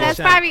 Maybe, yeah, Okay. that's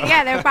probably,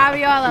 yeah, they're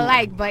probably all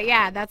alike. But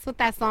yeah, that's what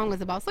that song was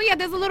about. So yeah,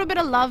 there's a little bit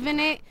of love in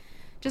it.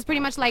 Just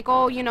pretty much like,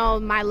 oh,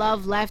 my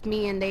love left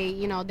me and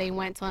they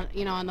went to,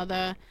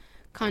 another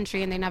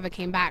country and they never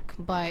came back.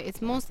 But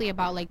it's mostly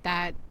about like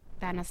that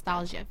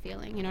nostalgia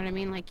feeling. You know what I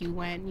mean? Like you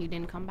went, you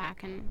didn't come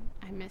back, and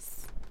I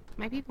miss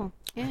my people.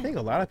 Yeah. I think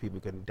a lot of people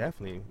can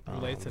definitely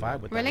Relate to vibe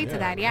that. with Relate that. to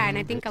that, yeah. And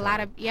I think a lot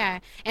of, yeah.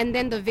 And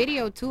then the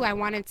video too, I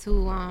wanted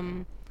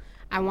to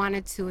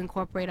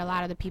incorporate a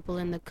lot of the people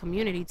in the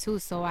community too.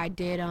 So I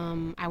did,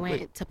 I went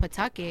Wait. to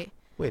Pawtucket.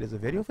 Wait, there's a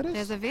video for this?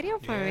 There's a video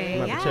for Yeah.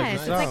 it. I'm about to check Yes,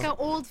 this it's like out. an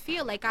old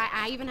feel. Like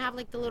I even have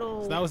like the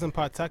little So that was in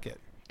Pawtucket.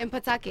 in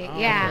Pawtucket. Oh,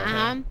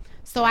 Yeah, okay.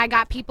 So I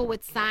got people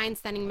with signs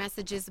sending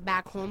messages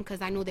back home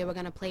because I knew they were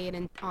gonna play it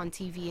on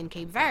TV in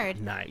Cape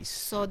Verde. Nice.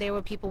 So there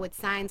were people with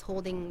signs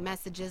holding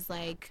messages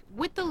like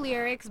with the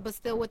lyrics, but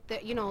still with the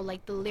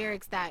like the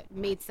lyrics that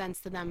made sense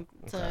to them.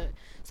 Okay.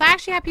 So I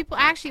actually had people.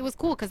 Actually, it was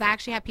cool because I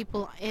actually had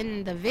people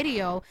in the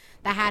video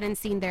that hadn't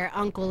seen their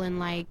uncle in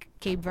like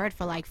Cape Verde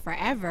for like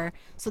forever.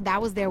 So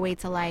that was their way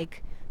to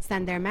like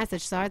send their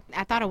message. So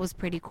I thought it was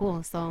pretty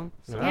cool. So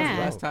So that was the yeah,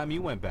 last time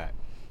you went back.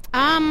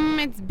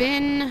 it's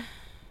been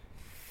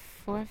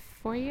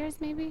 4 years,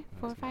 maybe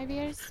 4 or 5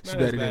 years. She's Not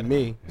better as than bad.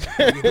 me.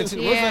 When was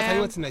the last time Yeah. you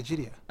went to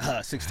Nigeria?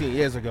 16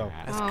 years ago.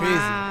 That's Oh, crazy.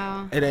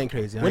 wow. It ain't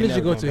crazy. I When ain't did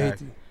you never go to going back.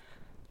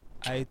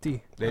 Haiti?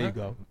 Haiti. There Huh? you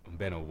go.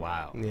 Been a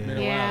while. Yeah. Been a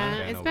while, Yeah,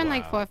 huh? it's Been been a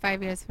like while. 4 or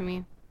 5 years for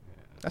me.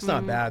 That's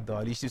not bad though.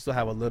 At least you still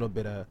have a little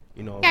bit of,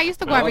 Yeah, I used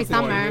to go I every love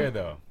going summer. Here,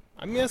 though.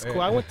 I mean, it's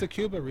cool. I went to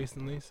Cuba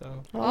recently,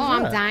 so Oh,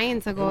 I'm that?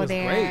 dying to it go was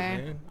there. great,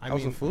 man. I How's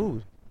the mean,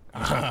 food?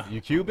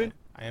 You Cuban?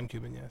 I am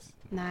Cuban, yes.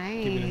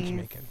 Nice. Cuban and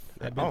Jamaican.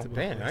 I've been Oh to both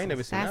damn, I ain't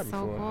never places. seen That's that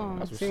so before. cool.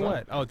 That's what's Seen up.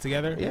 what? Oh,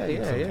 together? Yeah,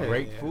 yeah, Some yeah.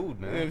 Great Yeah. food, You know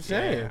what man. I'm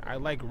saying? Yeah, I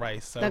like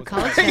rice. So The it's-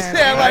 culture. He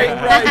said like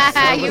rice.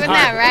 it You was and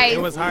hard. that rice.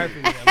 It was hard for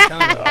me. I'm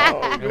telling you.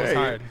 Oh, it was great.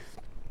 hard.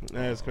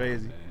 That's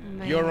crazy.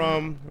 But Your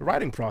yeah.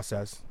 writing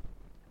process,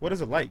 what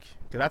is it like?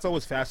 Because that's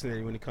always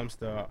fascinating when it comes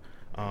to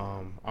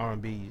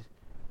R&B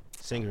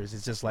singers.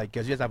 It's just like,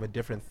 because you guys have a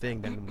different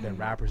thing than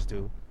rappers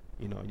do.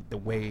 You know, the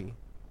way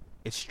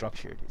it's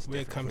structured. It's Where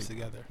it different comes for-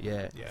 together.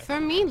 Yeah. Yeah. For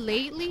me,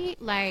 lately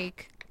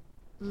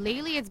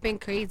it's been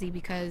crazy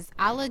because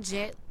I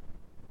legit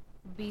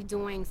be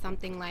doing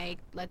something like,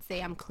 let's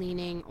say I'm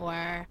cleaning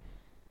or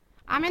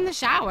I'm in the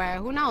shower,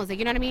 who knows, like,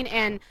 you know what I mean?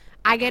 And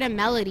I get a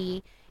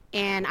melody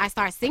and I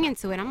start singing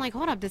to it. I'm like,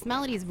 hold up, this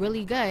melody is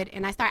really good.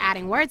 And I start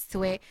adding words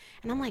to it.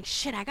 And I'm like,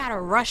 shit, I gotta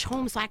rush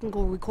home so I can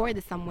go record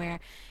this somewhere.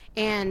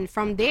 And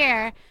from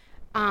there,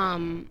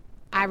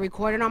 I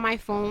record it on my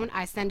phone.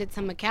 I send it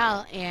to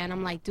Mikkel, and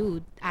I'm like,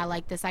 dude, I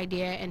like this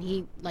idea, and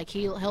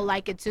he'll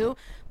like it too.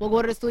 We'll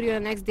go to the studio the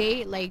next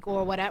day, like,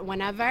 or whatever,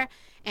 whenever,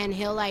 and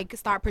he'll like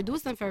start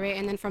producing for it,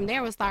 and then from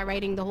there we'll start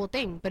writing the whole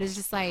thing. But it's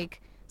just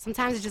like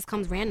sometimes it just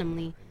comes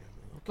randomly.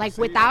 Like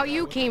So you Without start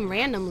You with- came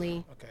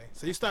randomly. Okay,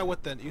 so you start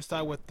with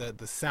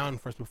the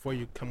sound first before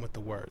you come with the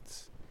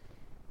words.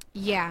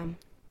 Yeah,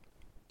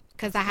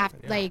 because I have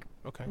Yeah. like,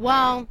 Okay,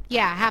 well,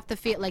 yeah, I have to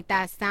feel like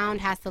that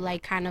sound has to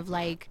like kind of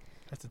like.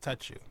 that's to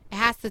touch you. It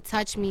has to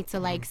touch me to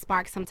like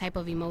spark some type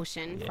of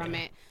emotion from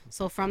it.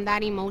 So from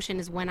that emotion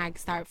is when I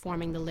start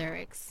forming the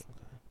lyrics.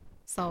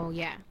 So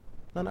yeah.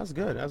 No, that's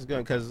good. That's good.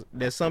 Because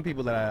there's some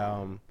people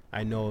that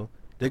I know,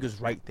 they just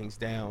write things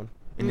down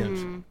and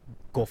then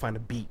go find a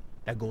beat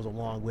that goes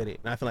along with it.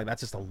 And I feel like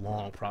that's just a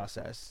long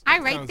process. I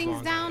write Sounds things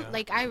longer, down. yeah.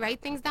 Like I write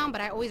things down, but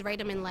I always write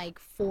them in like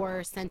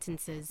 4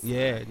 sentences.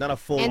 Yeah, not a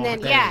full And on then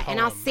thing. yeah, and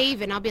I'll poem.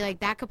 save it and I'll be like,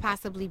 that could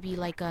possibly be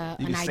like You an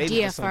can save it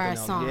idea for something a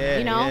else. song. Yeah,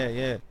 You know?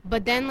 yeah.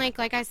 But then like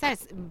I said,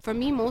 for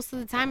me most of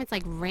the time it's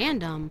like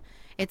random.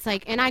 It's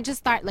like, and I just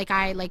start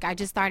I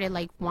just started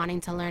like wanting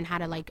to learn how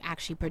to like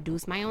actually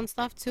produce my own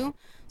stuff too.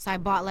 So I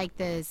bought like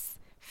this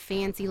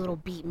fancy little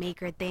beat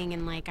maker thing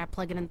and like I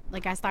plug it in,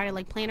 like I started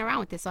like playing around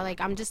with it. So like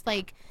I'm just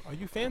like, Are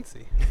you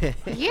fancy?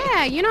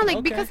 yeah, you know, like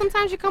Okay. because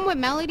sometimes you come with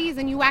melodies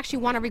and you actually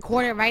want to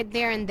record it right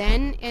there and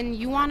then, and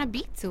you want to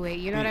beat to it.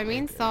 You know what I Beat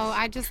mean? makers. So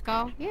I just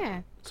go,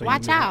 yeah. So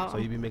Watch you out. So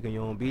you be making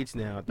your own beats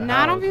now at the No,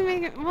 I don't house. be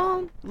making.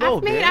 Well,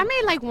 Little bit. I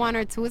made like 1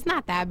 or 2. It's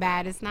not that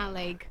bad. It's not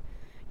like,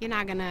 you're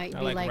not gonna be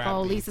like like, rap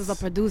oh, Lisa's a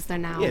beats. producer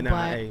now. Yeah, nah,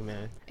 but hey,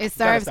 man. it Gotta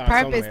serves start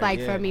purpose, somewhere, like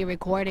yeah. for me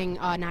recording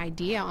an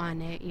idea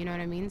on it. You know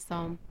what I mean?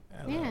 So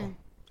yeah.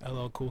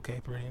 Hello, cool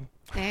Cape Verdean.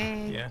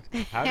 Hey.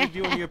 Yeah. How did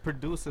you and your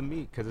producer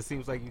meet? Because it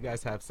seems like you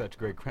guys have such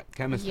great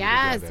chemistry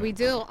Yes, together. we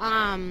do.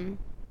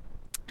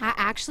 I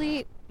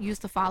actually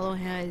used to follow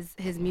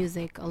his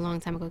music a long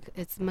time ago.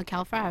 It's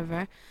Mikkel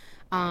Forever.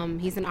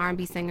 He's an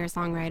R&B singer,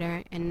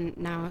 songwriter, and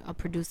now a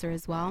producer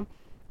as well.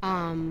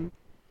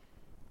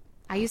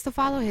 I used to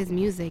follow his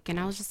music, and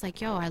I was just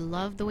like, yo, I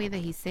love the way that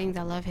he sings.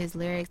 I love his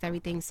lyrics,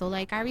 everything. So,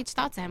 like, I reached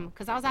out to him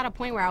because I was at a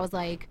point where I was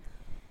like,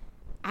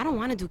 I don't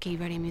want to do Cape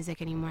Verdean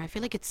music anymore. I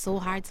feel like it's so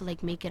hard to,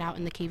 like, make it out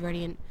in the Cape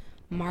Verdean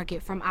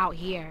market from out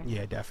here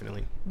Yeah,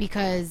 definitely.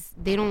 because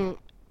they don't.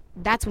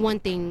 That's one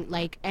thing,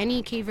 like,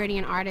 any Cape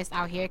Verdean artist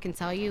out here can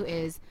tell you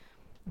is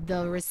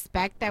the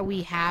respect that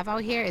we have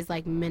out here is,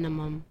 like,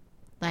 minimum.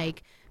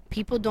 Like,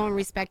 people don't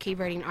respect Cape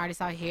Verdean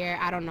artists out here.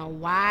 I don't know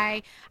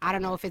why. I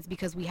don't know if it's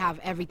because we have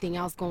everything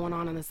else going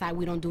on the side.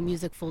 We don't do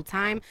music full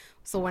time,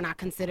 so we're not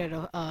considered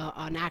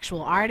an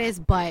actual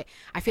artist. But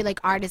I feel like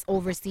artists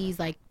overseas,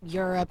 like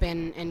Europe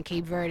and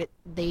Cape Verde,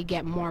 they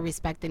get more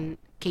respect than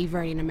Cape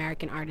Verdean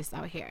American artists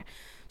out here.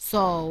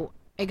 So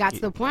it got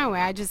to the point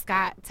where I just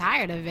got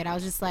tired of it. I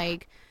was just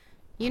like,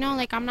 you know,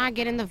 like, I'm not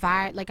getting the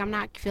vibe. Like, I'm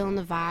not feeling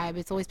the vibe.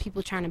 It's always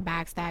people trying to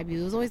backstab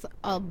you. There's always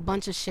a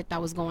bunch of shit that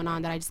was going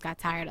on that I just got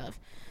tired of.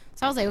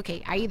 So I was like,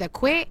 okay, I either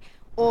quit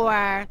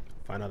or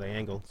Find other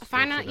angles.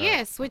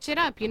 switch it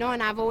up, you know.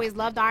 And I've always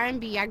loved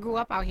R&B. I grew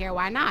up out here.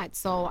 Why not?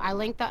 So I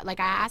linked up. Like,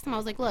 I asked him. I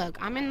was like, look,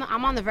 I'm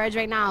on the verge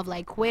right now of,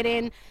 like,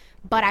 quitting,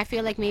 but I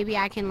feel like maybe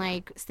I can,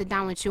 like, sit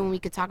down with you and we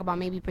could talk about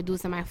maybe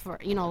producing my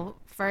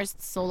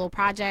first solo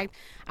project.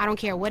 I don't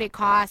care what it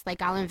costs.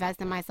 Like, I'll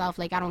invest in myself.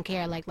 Like, I don't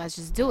care. Like, let's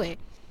just do it.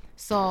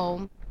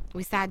 So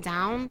we sat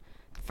down.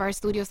 First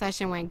studio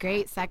session went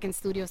great. Second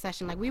studio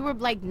session, like, we were,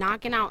 like,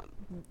 knocking out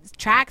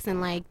tracks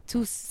in, like,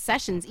 2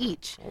 sessions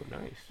each. Oh,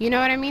 nice. You know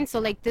what I mean? So,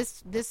 like,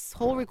 this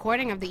whole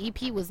recording of the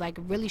EP was, like,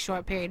 a really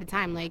short period of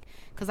time. Like,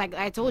 because, like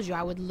I told you,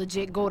 I would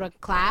legit go to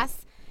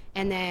class,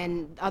 and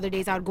then other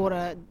days I would go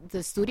to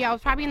the studio. I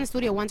was probably in the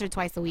studio once or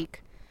twice a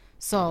week.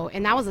 So,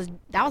 and that was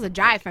a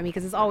drive for me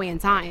because it's all the way in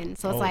Taunton.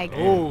 So it's like,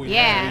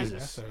 yeah.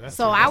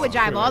 So I would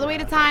drive all the way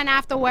to Taunton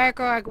after work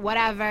or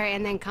whatever,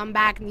 and then come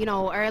back, you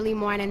know, early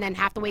morning, and then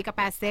have to wake up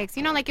at 6.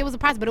 You know, like, it was a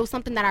process, but it was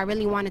something that I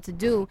really wanted to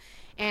do.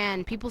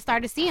 And people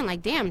started seeing,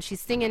 like, damn,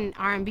 she's singing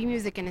R&B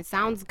music and it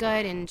sounds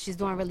good, and she's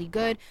doing really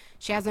good.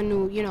 She has a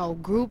new, you know,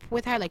 group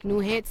with her, like,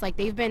 new hits. Like,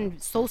 they've been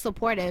so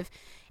supportive.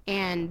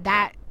 And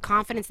that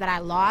confidence that I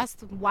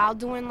lost while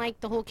doing, like,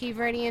 the whole Cape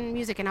Verdean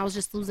music, and I was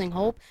just losing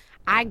hope,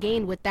 I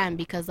gained with them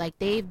because, like,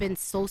 they've been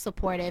so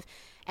supportive.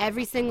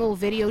 Every single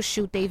video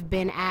shoot they've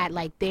been at,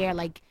 like, they're,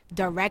 like,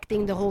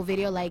 directing the whole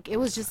video. Like, it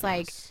was just,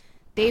 like,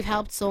 they've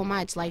helped so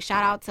much. Like,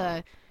 shout out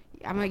to,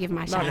 I'm going to give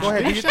my shout out. Go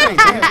ahead, do your thing.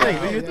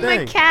 Do your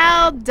thing.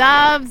 Mikkel,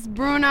 Dubs,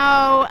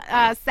 Bruno,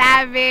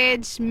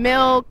 Savage,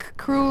 Milk,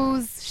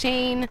 Cruz,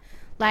 Shane.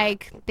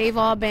 Like, they've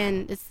all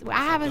been.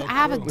 I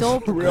have a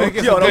dope. Yo, I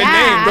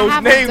those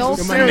have a names dope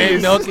are My name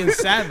serious. Milk and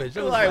Savage.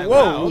 It was Like, like,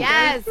 whoa. wow.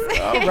 Yes.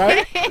 All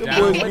right. The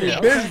Down boys with in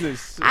it.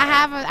 business. I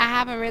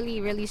have a really,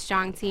 really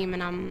strong team,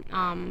 and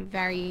I'm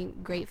very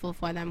grateful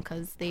for them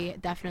because they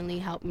definitely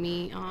helped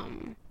me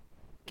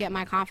get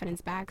my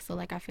confidence back. So,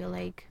 like, I feel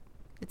like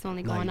it's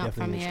only Nah, going you up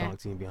from definitely need a here. strong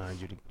team behind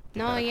you to get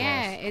No, that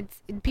yeah, across.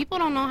 it's people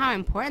don't know how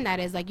important that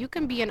is. Like, you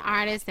can be an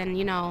artist and,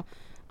 you know,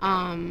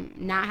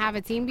 not have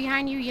a team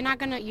behind you. You're not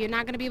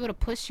gonna be able to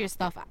push your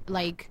stuff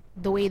like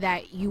the way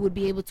that you would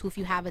be able to if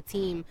you have a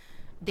team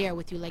there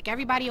with you. Like,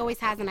 everybody always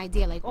has an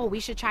idea, like, oh, we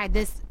should try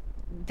this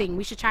thing,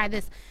 we should try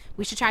this,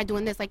 we should try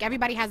doing this. Like,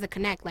 everybody has a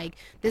connect. Like,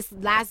 this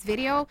last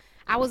video,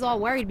 I was all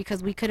worried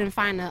because we couldn't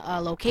find a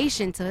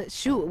location to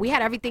shoot. We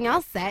had everything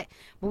else set,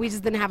 but we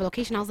just didn't have a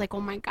location. I was like, oh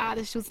my god,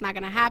 this shoot's not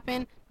gonna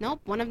happen. Nope,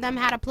 one of them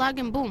had a plug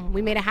and boom,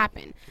 we made it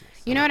happen.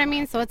 You know what I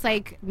mean? So it's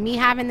like, me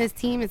having this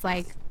team is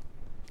like,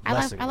 I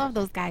love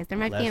those guys. They're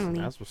my family.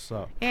 That's what's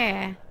up.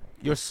 Yeah.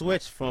 Your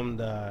switch from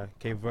the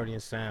Cape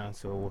Verdean sound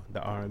to the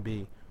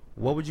R&B,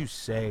 what would you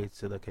say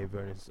to the Cape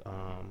Verdean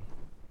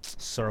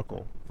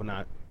circle for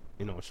not,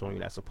 you know, showing you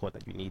that support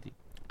that you needed?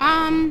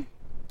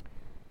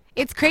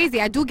 It's crazy.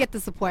 I do get the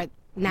support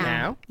now.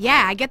 Now?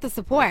 Yeah, I get the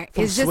support.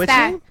 From It's just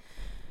that, switching?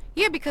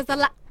 yeah, because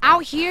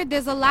out here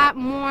there's a lot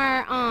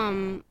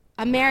more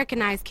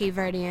Americanized Cape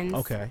Verdeans.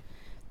 Okay.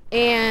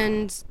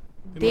 And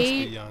They must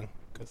be young,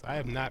 because I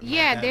have not. met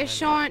yeah, that they're many.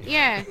 showing,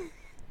 yeah.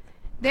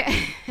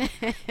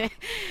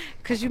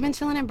 Because you've been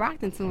chilling in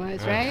Brockton too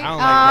much, right? I don't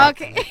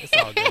like okay. Brockton. It's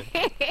all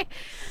good.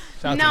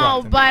 Shout out to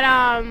No, Brockton. but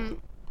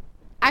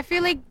I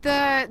feel like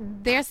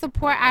their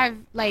support,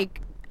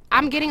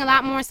 I'm getting a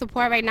lot more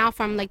support right now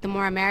from, like, the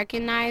more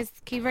Americanized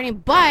Cape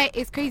Verdean. But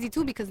it's crazy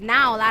too because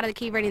now a lot of the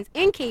Cape Verdeans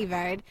in Cape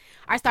Verde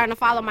are starting to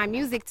follow my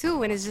music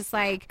too, and it's just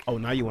like, Oh,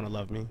 now you want to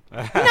love me?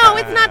 no,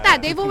 it's not that.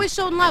 They've always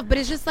shown love, but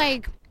it's just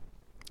like,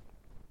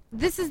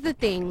 this is the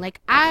thing.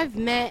 Like, I've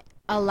met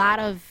a lot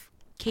of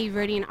Cape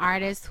Verdean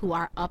artists who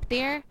are up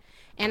there,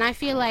 and I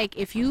feel like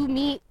if you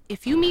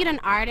if you meet an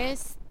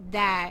artist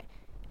that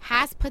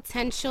has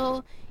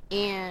potential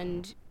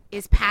and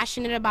is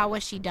passionate about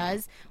what she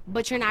does,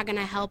 but you're not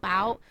gonna help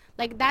out,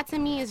 like that to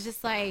me is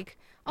just like,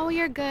 oh,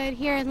 you're good.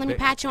 Here, let me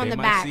pat you on the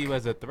They back. might see you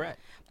as a threat.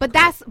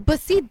 But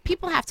see,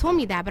 people have told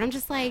me that, but I'm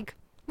just like,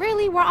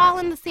 really, we're all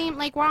in the same,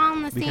 like we're all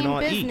in the We can same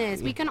all eat.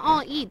 business. We can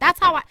all eat. That's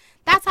how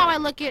I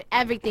look at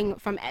everything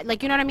from,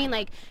 like, you know what I mean?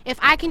 Like, if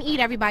I can eat,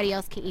 everybody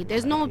else can eat.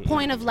 There's no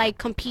point of like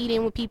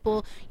competing with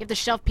people. You have to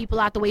shove people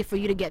out the way for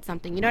you to get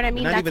something. You know what I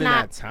mean? Not That's even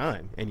not in that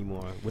time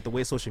anymore with the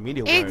way social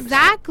media works.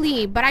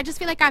 exactly. But I just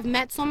feel like I've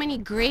met so many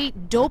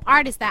great, dope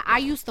artists that I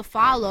used to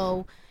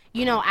follow,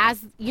 you know,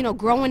 as, you know,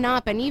 growing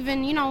up and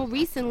even, you know,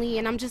 recently.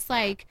 And I'm just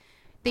like,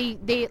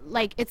 they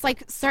like, it's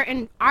like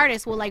certain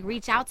artists will like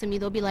reach out to me.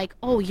 They'll be like,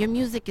 oh, your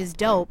music is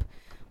dope,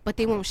 but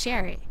they won't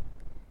share it.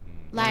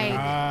 Like,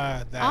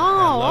 That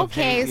oh, love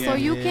okay. hate, So yeah.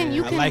 you I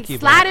can like you,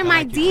 slide bro. in I my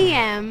like you too.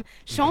 DM,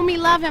 show me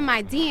love in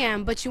my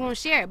DM, but you won't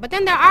share it. But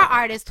then there are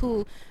artists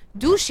who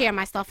do share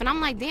my stuff, and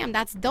I'm like, damn,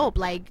 that's dope.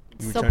 Like,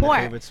 You return the support.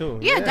 favor too.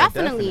 Yeah, Yeah,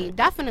 definitely,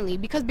 definitely.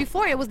 Because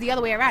before it was the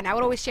other way around. I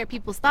would always share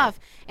people's stuff,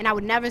 and I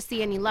would never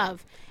see any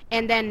love.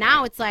 And then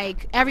now it's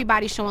like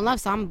everybody's showing love,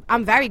 so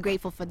I'm very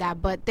grateful for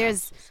that. But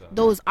there's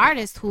those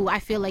artists who I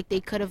feel like they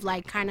could have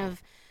like kind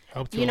of,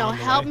 Helped you know, along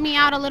the help way. me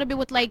out a little bit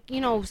with like,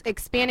 you know,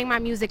 expanding my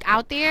music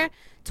out there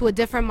to a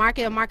different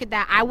market, a market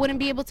that I wouldn't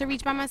be able to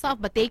reach by myself,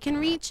 but they can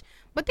reach,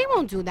 but they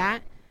won't do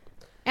that.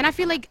 And I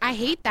feel like I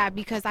hate that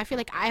because I feel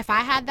like if I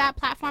had that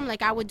platform,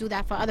 like I would do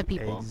that for other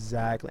people.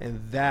 Exactly, and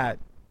that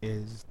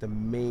is the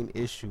main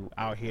issue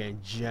out here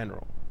in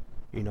general.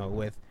 You know,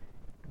 with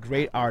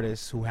great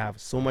artists who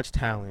have so much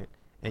talent,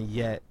 and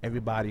yet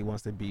everybody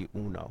wants to be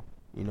uno.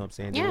 You know what I'm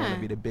saying? They want Yeah. to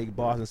be the big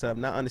boss and stuff,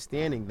 not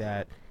understanding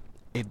that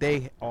if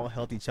they all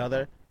help each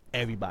other,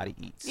 everybody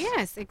eats.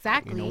 Yes,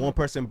 exactly. You know, one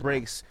person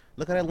breaks.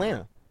 Look at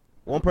Atlanta.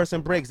 One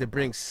person breaks, it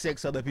brings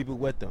 6 other people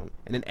with them,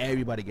 and then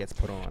everybody gets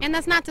put on. And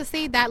that's not to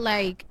say that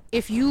like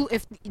if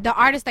the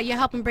artist that you're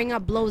helping bring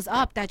up blows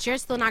up, that you're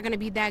still not gonna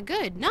be that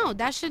good. No,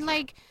 that should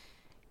like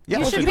yeah,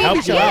 you once should you be help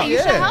each yeah, other you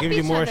should out, help Give you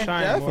each more other.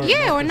 shine. More,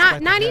 Yeah, more or not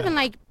perspective, even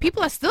like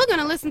people are still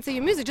gonna listen to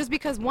your music just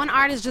because one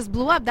artist just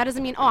blew up. That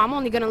doesn't mean, oh, I'm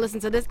only gonna listen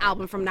to this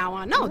album from now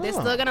on. No, they're No.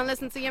 still gonna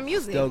listen to your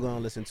music. Still gonna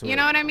listen to it. You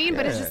know what I mean?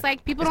 But it's Yeah. just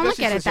like people don't look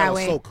Especially at it since that y'all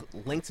way. so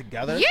linked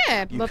together.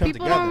 Yeah, you but come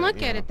people together, don't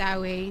look you at know. it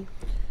that way.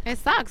 It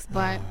sucks,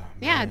 but Oh,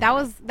 yeah, man.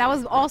 that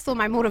was also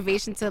my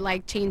motivation to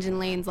like changing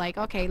lanes. Like,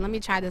 okay, let me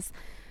try this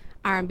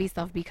R&B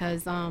stuff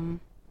because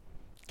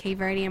Cape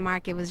Verdean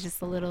market was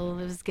just it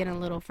was getting a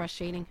little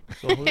frustrating.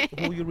 So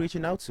who you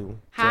reaching out to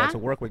Huh? to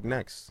work with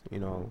next? You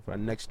know, for a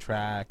next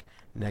track,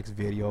 next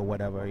video,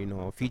 whatever. You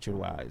know, feature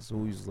wise,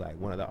 who's like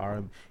one of the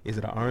R? Is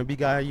it an R&B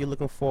guy you're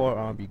looking for,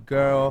 R&B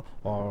girl,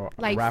 or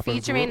a Like rapper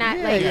featuring group? that,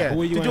 Yeah, like- yeah.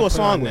 Who are you to gonna do a put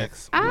song on with.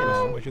 next? You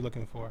know, What you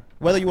looking for?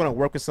 whether you want to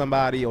work with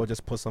somebody or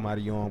just put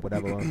somebody on,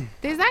 whatever.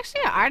 There's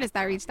actually an artist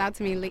that reached out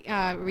to me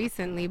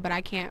recently, but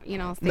I can't, you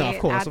know, say No, of it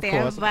course, out of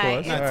there. course, of but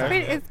course. it's, Alright.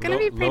 pretty, it's gonna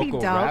be pretty local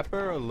dope.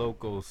 rapper or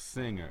local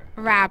singer?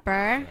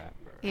 Rapper. Rapper.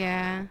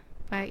 Yeah,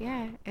 but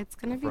yeah, it's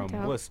gonna be From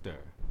dope. Worcester.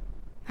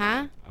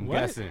 Huh? I'm What?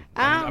 guessing.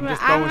 I'm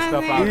just throwing I'm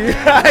stuff gonna out say-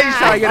 there. He's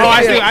trying to get Oh, a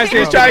I feel. see- I see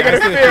He's what trying to you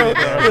get a mean. I see what feel. you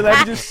mean. Yeah, let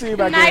me just see if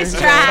I Nice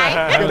can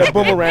try. get a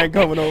boomerang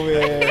coming over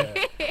here.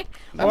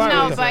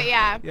 No, but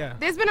yeah. Yeah.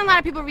 There's been a lot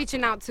of people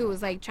reaching out too.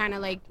 It's like trying to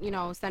like, you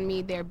know, send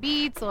me their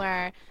beats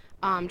or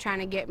trying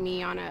to get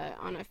me on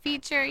a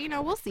feature. You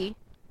know, we'll see.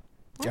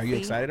 Are you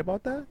excited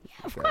about that? Yeah,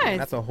 of Yeah, course.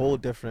 That's a whole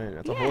different.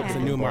 That's a whole Yeah. It's a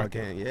different new ball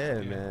market. game. Yeah,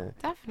 Yeah. man.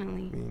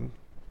 Definitely. I mean,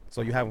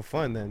 so you having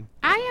fun then?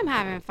 I am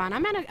having fun.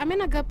 I'm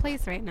in a good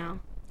place right now.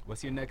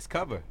 What's your next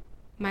cover?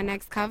 My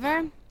next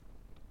cover?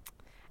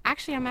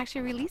 Actually, I'm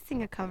actually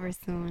releasing a cover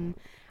soon.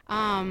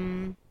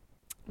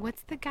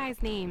 What's the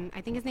guy's name?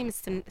 I think his name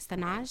is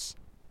Stanaj.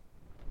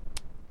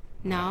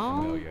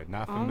 No. Familiar.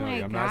 Not Oh my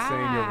familiar. I'm not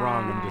saying you're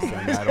wrong. I'm just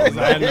saying I don't Because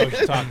I know. know what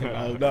you're talking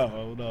about.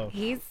 no, no.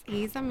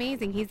 He's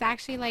amazing. He's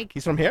actually like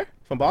He's from here?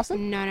 From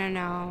Boston?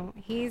 no.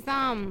 He's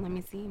let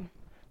me see.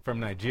 From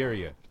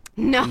Nigeria.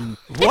 No.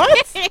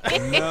 What?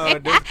 No,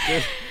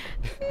 this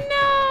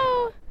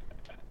No.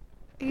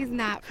 He's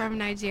not from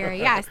Nigeria.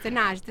 Yeah,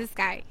 Stanaj, this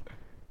guy.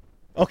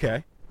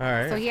 Okay. All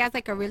right. So he has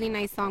like a really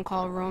nice song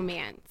called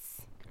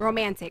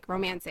Romantic.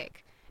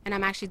 And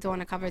I'm actually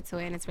doing a cover to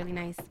it and it's really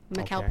nice.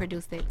 Mikkel Okay.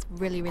 produced it. It's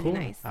really, really cool.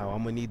 nice. Oh,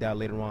 I'm gonna need that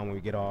later on when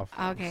we get off. So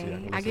I Okay. can I'll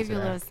listen give to you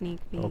a that. little sneak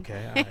peek.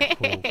 Okay. All right.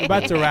 Cool. We're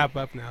about to wrap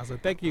up now, so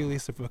thank you,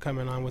 Lisa, for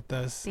coming on with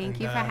us. Thank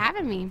and, you for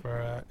having me.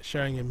 for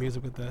sharing your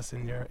music with us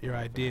and your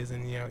ideas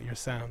and your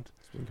sound.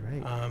 It's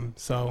been great.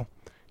 So,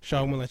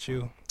 Sean, I'm gonna let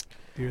you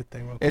do your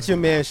thing real quick. It's your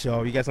man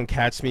show. You guys can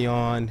catch me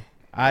on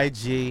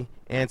IG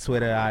and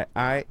Twitter.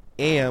 I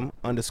am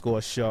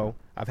 _show.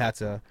 I've had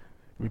to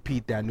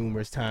repeat that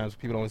numerous times.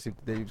 People don't see,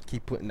 they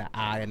keep putting the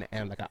I and the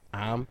M like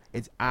I'm.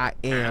 It's I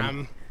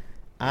am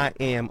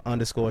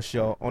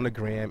 _show on the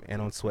gram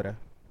and on Twitter.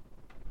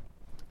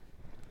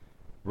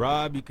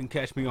 Rob, you can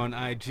catch me on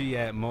IG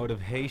at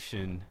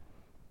Motivation.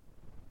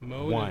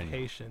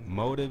 Motivation.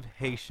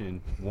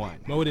 Motivation one.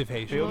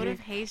 Motivation. Feel me?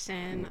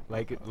 Motivation.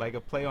 Like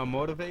a play on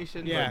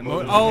motivation. Yeah.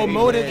 but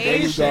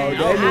Motivation. There you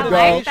go. Oh, There you I go.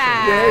 like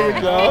that. There you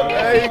go.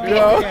 There you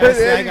go. Yes,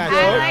 There I you got go.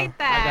 you. I now. like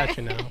that. I got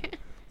you now.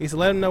 Lisa,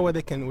 let them know where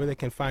they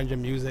can find your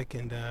music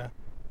and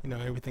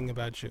everything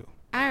about you.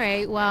 All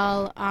right.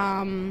 Well,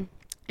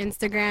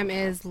 Instagram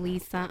is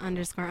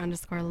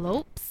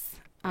Lisa__Lopes.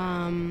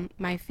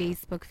 My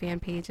Facebook fan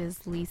page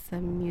is Lisa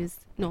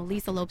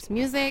Lopes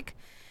Music,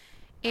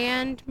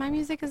 and my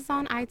music is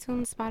on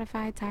iTunes,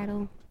 Spotify,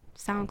 Tidal,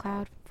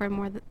 SoundCloud for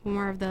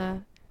more of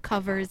the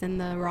covers and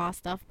the raw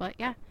stuff. But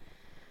yeah.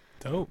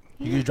 Dope.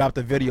 You just dropped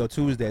the video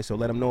Tuesday, so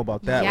let them know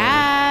about that.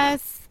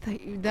 Yes,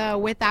 the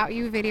Without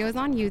You video is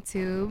on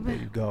YouTube. There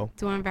you go.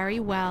 Doing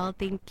very well.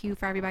 Thank you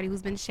for everybody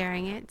who's been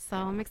sharing it. So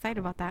I'm excited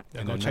about that.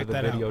 Yeah, And go check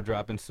another that video out.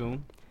 dropping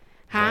soon.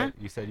 Huh? Right?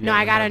 You said you No,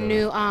 have I got a another-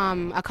 new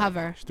a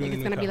cover. She's doing Like,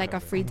 it's a new gonna be like a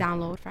cover. free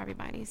download for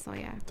everybody. So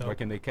yeah. Dope. Where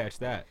can they catch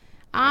that?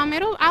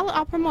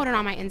 I'll promote it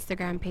on my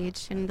Instagram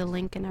page and the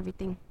link and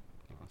everything.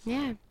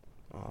 Yeah.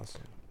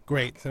 Awesome.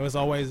 Great. So as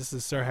always, this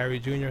is Sir Harry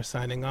Jr.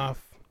 signing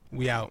off.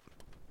 We out.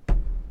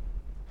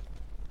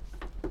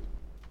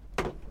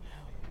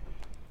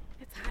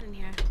 It's hot in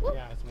here.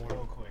 Yeah, it's more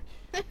real quick.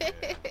 That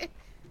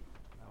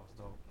was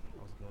dope.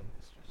 That was good.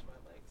 Stretch my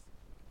legs.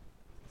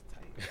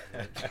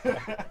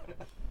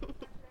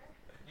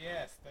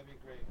 Yes, that'd be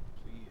great.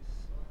 Please.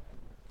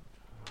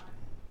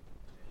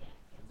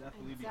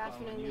 Definitely be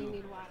Definitely following you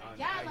need water. on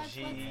Yeah, let's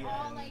IG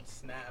all and like.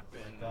 Snap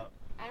and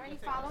I already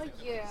follow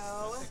you.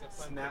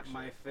 snap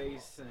my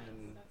face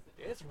and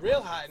It's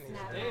real hot in here.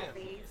 Snap Damn. my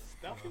face.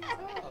 Stuff is up.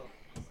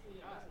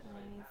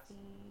 Let me see.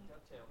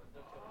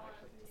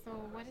 So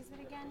what is it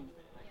again?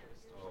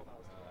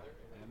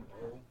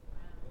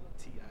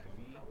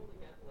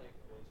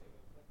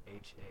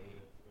 MOTIVHA.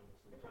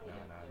 No.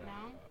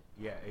 No?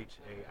 Yeah,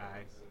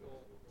 HAI.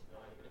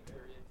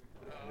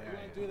 You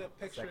want to do the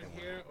picture Second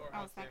here or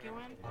Oh, second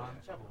one.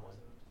 Whichever one.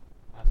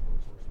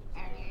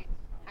 Alright.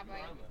 How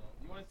about?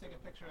 You want to take a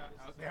picture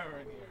out there or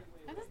in here?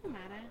 That doesn't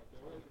matter.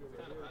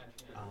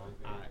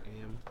 I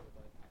am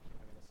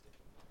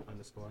 _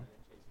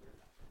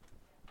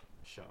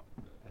 show.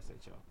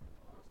 SHO.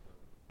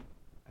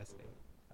 SA.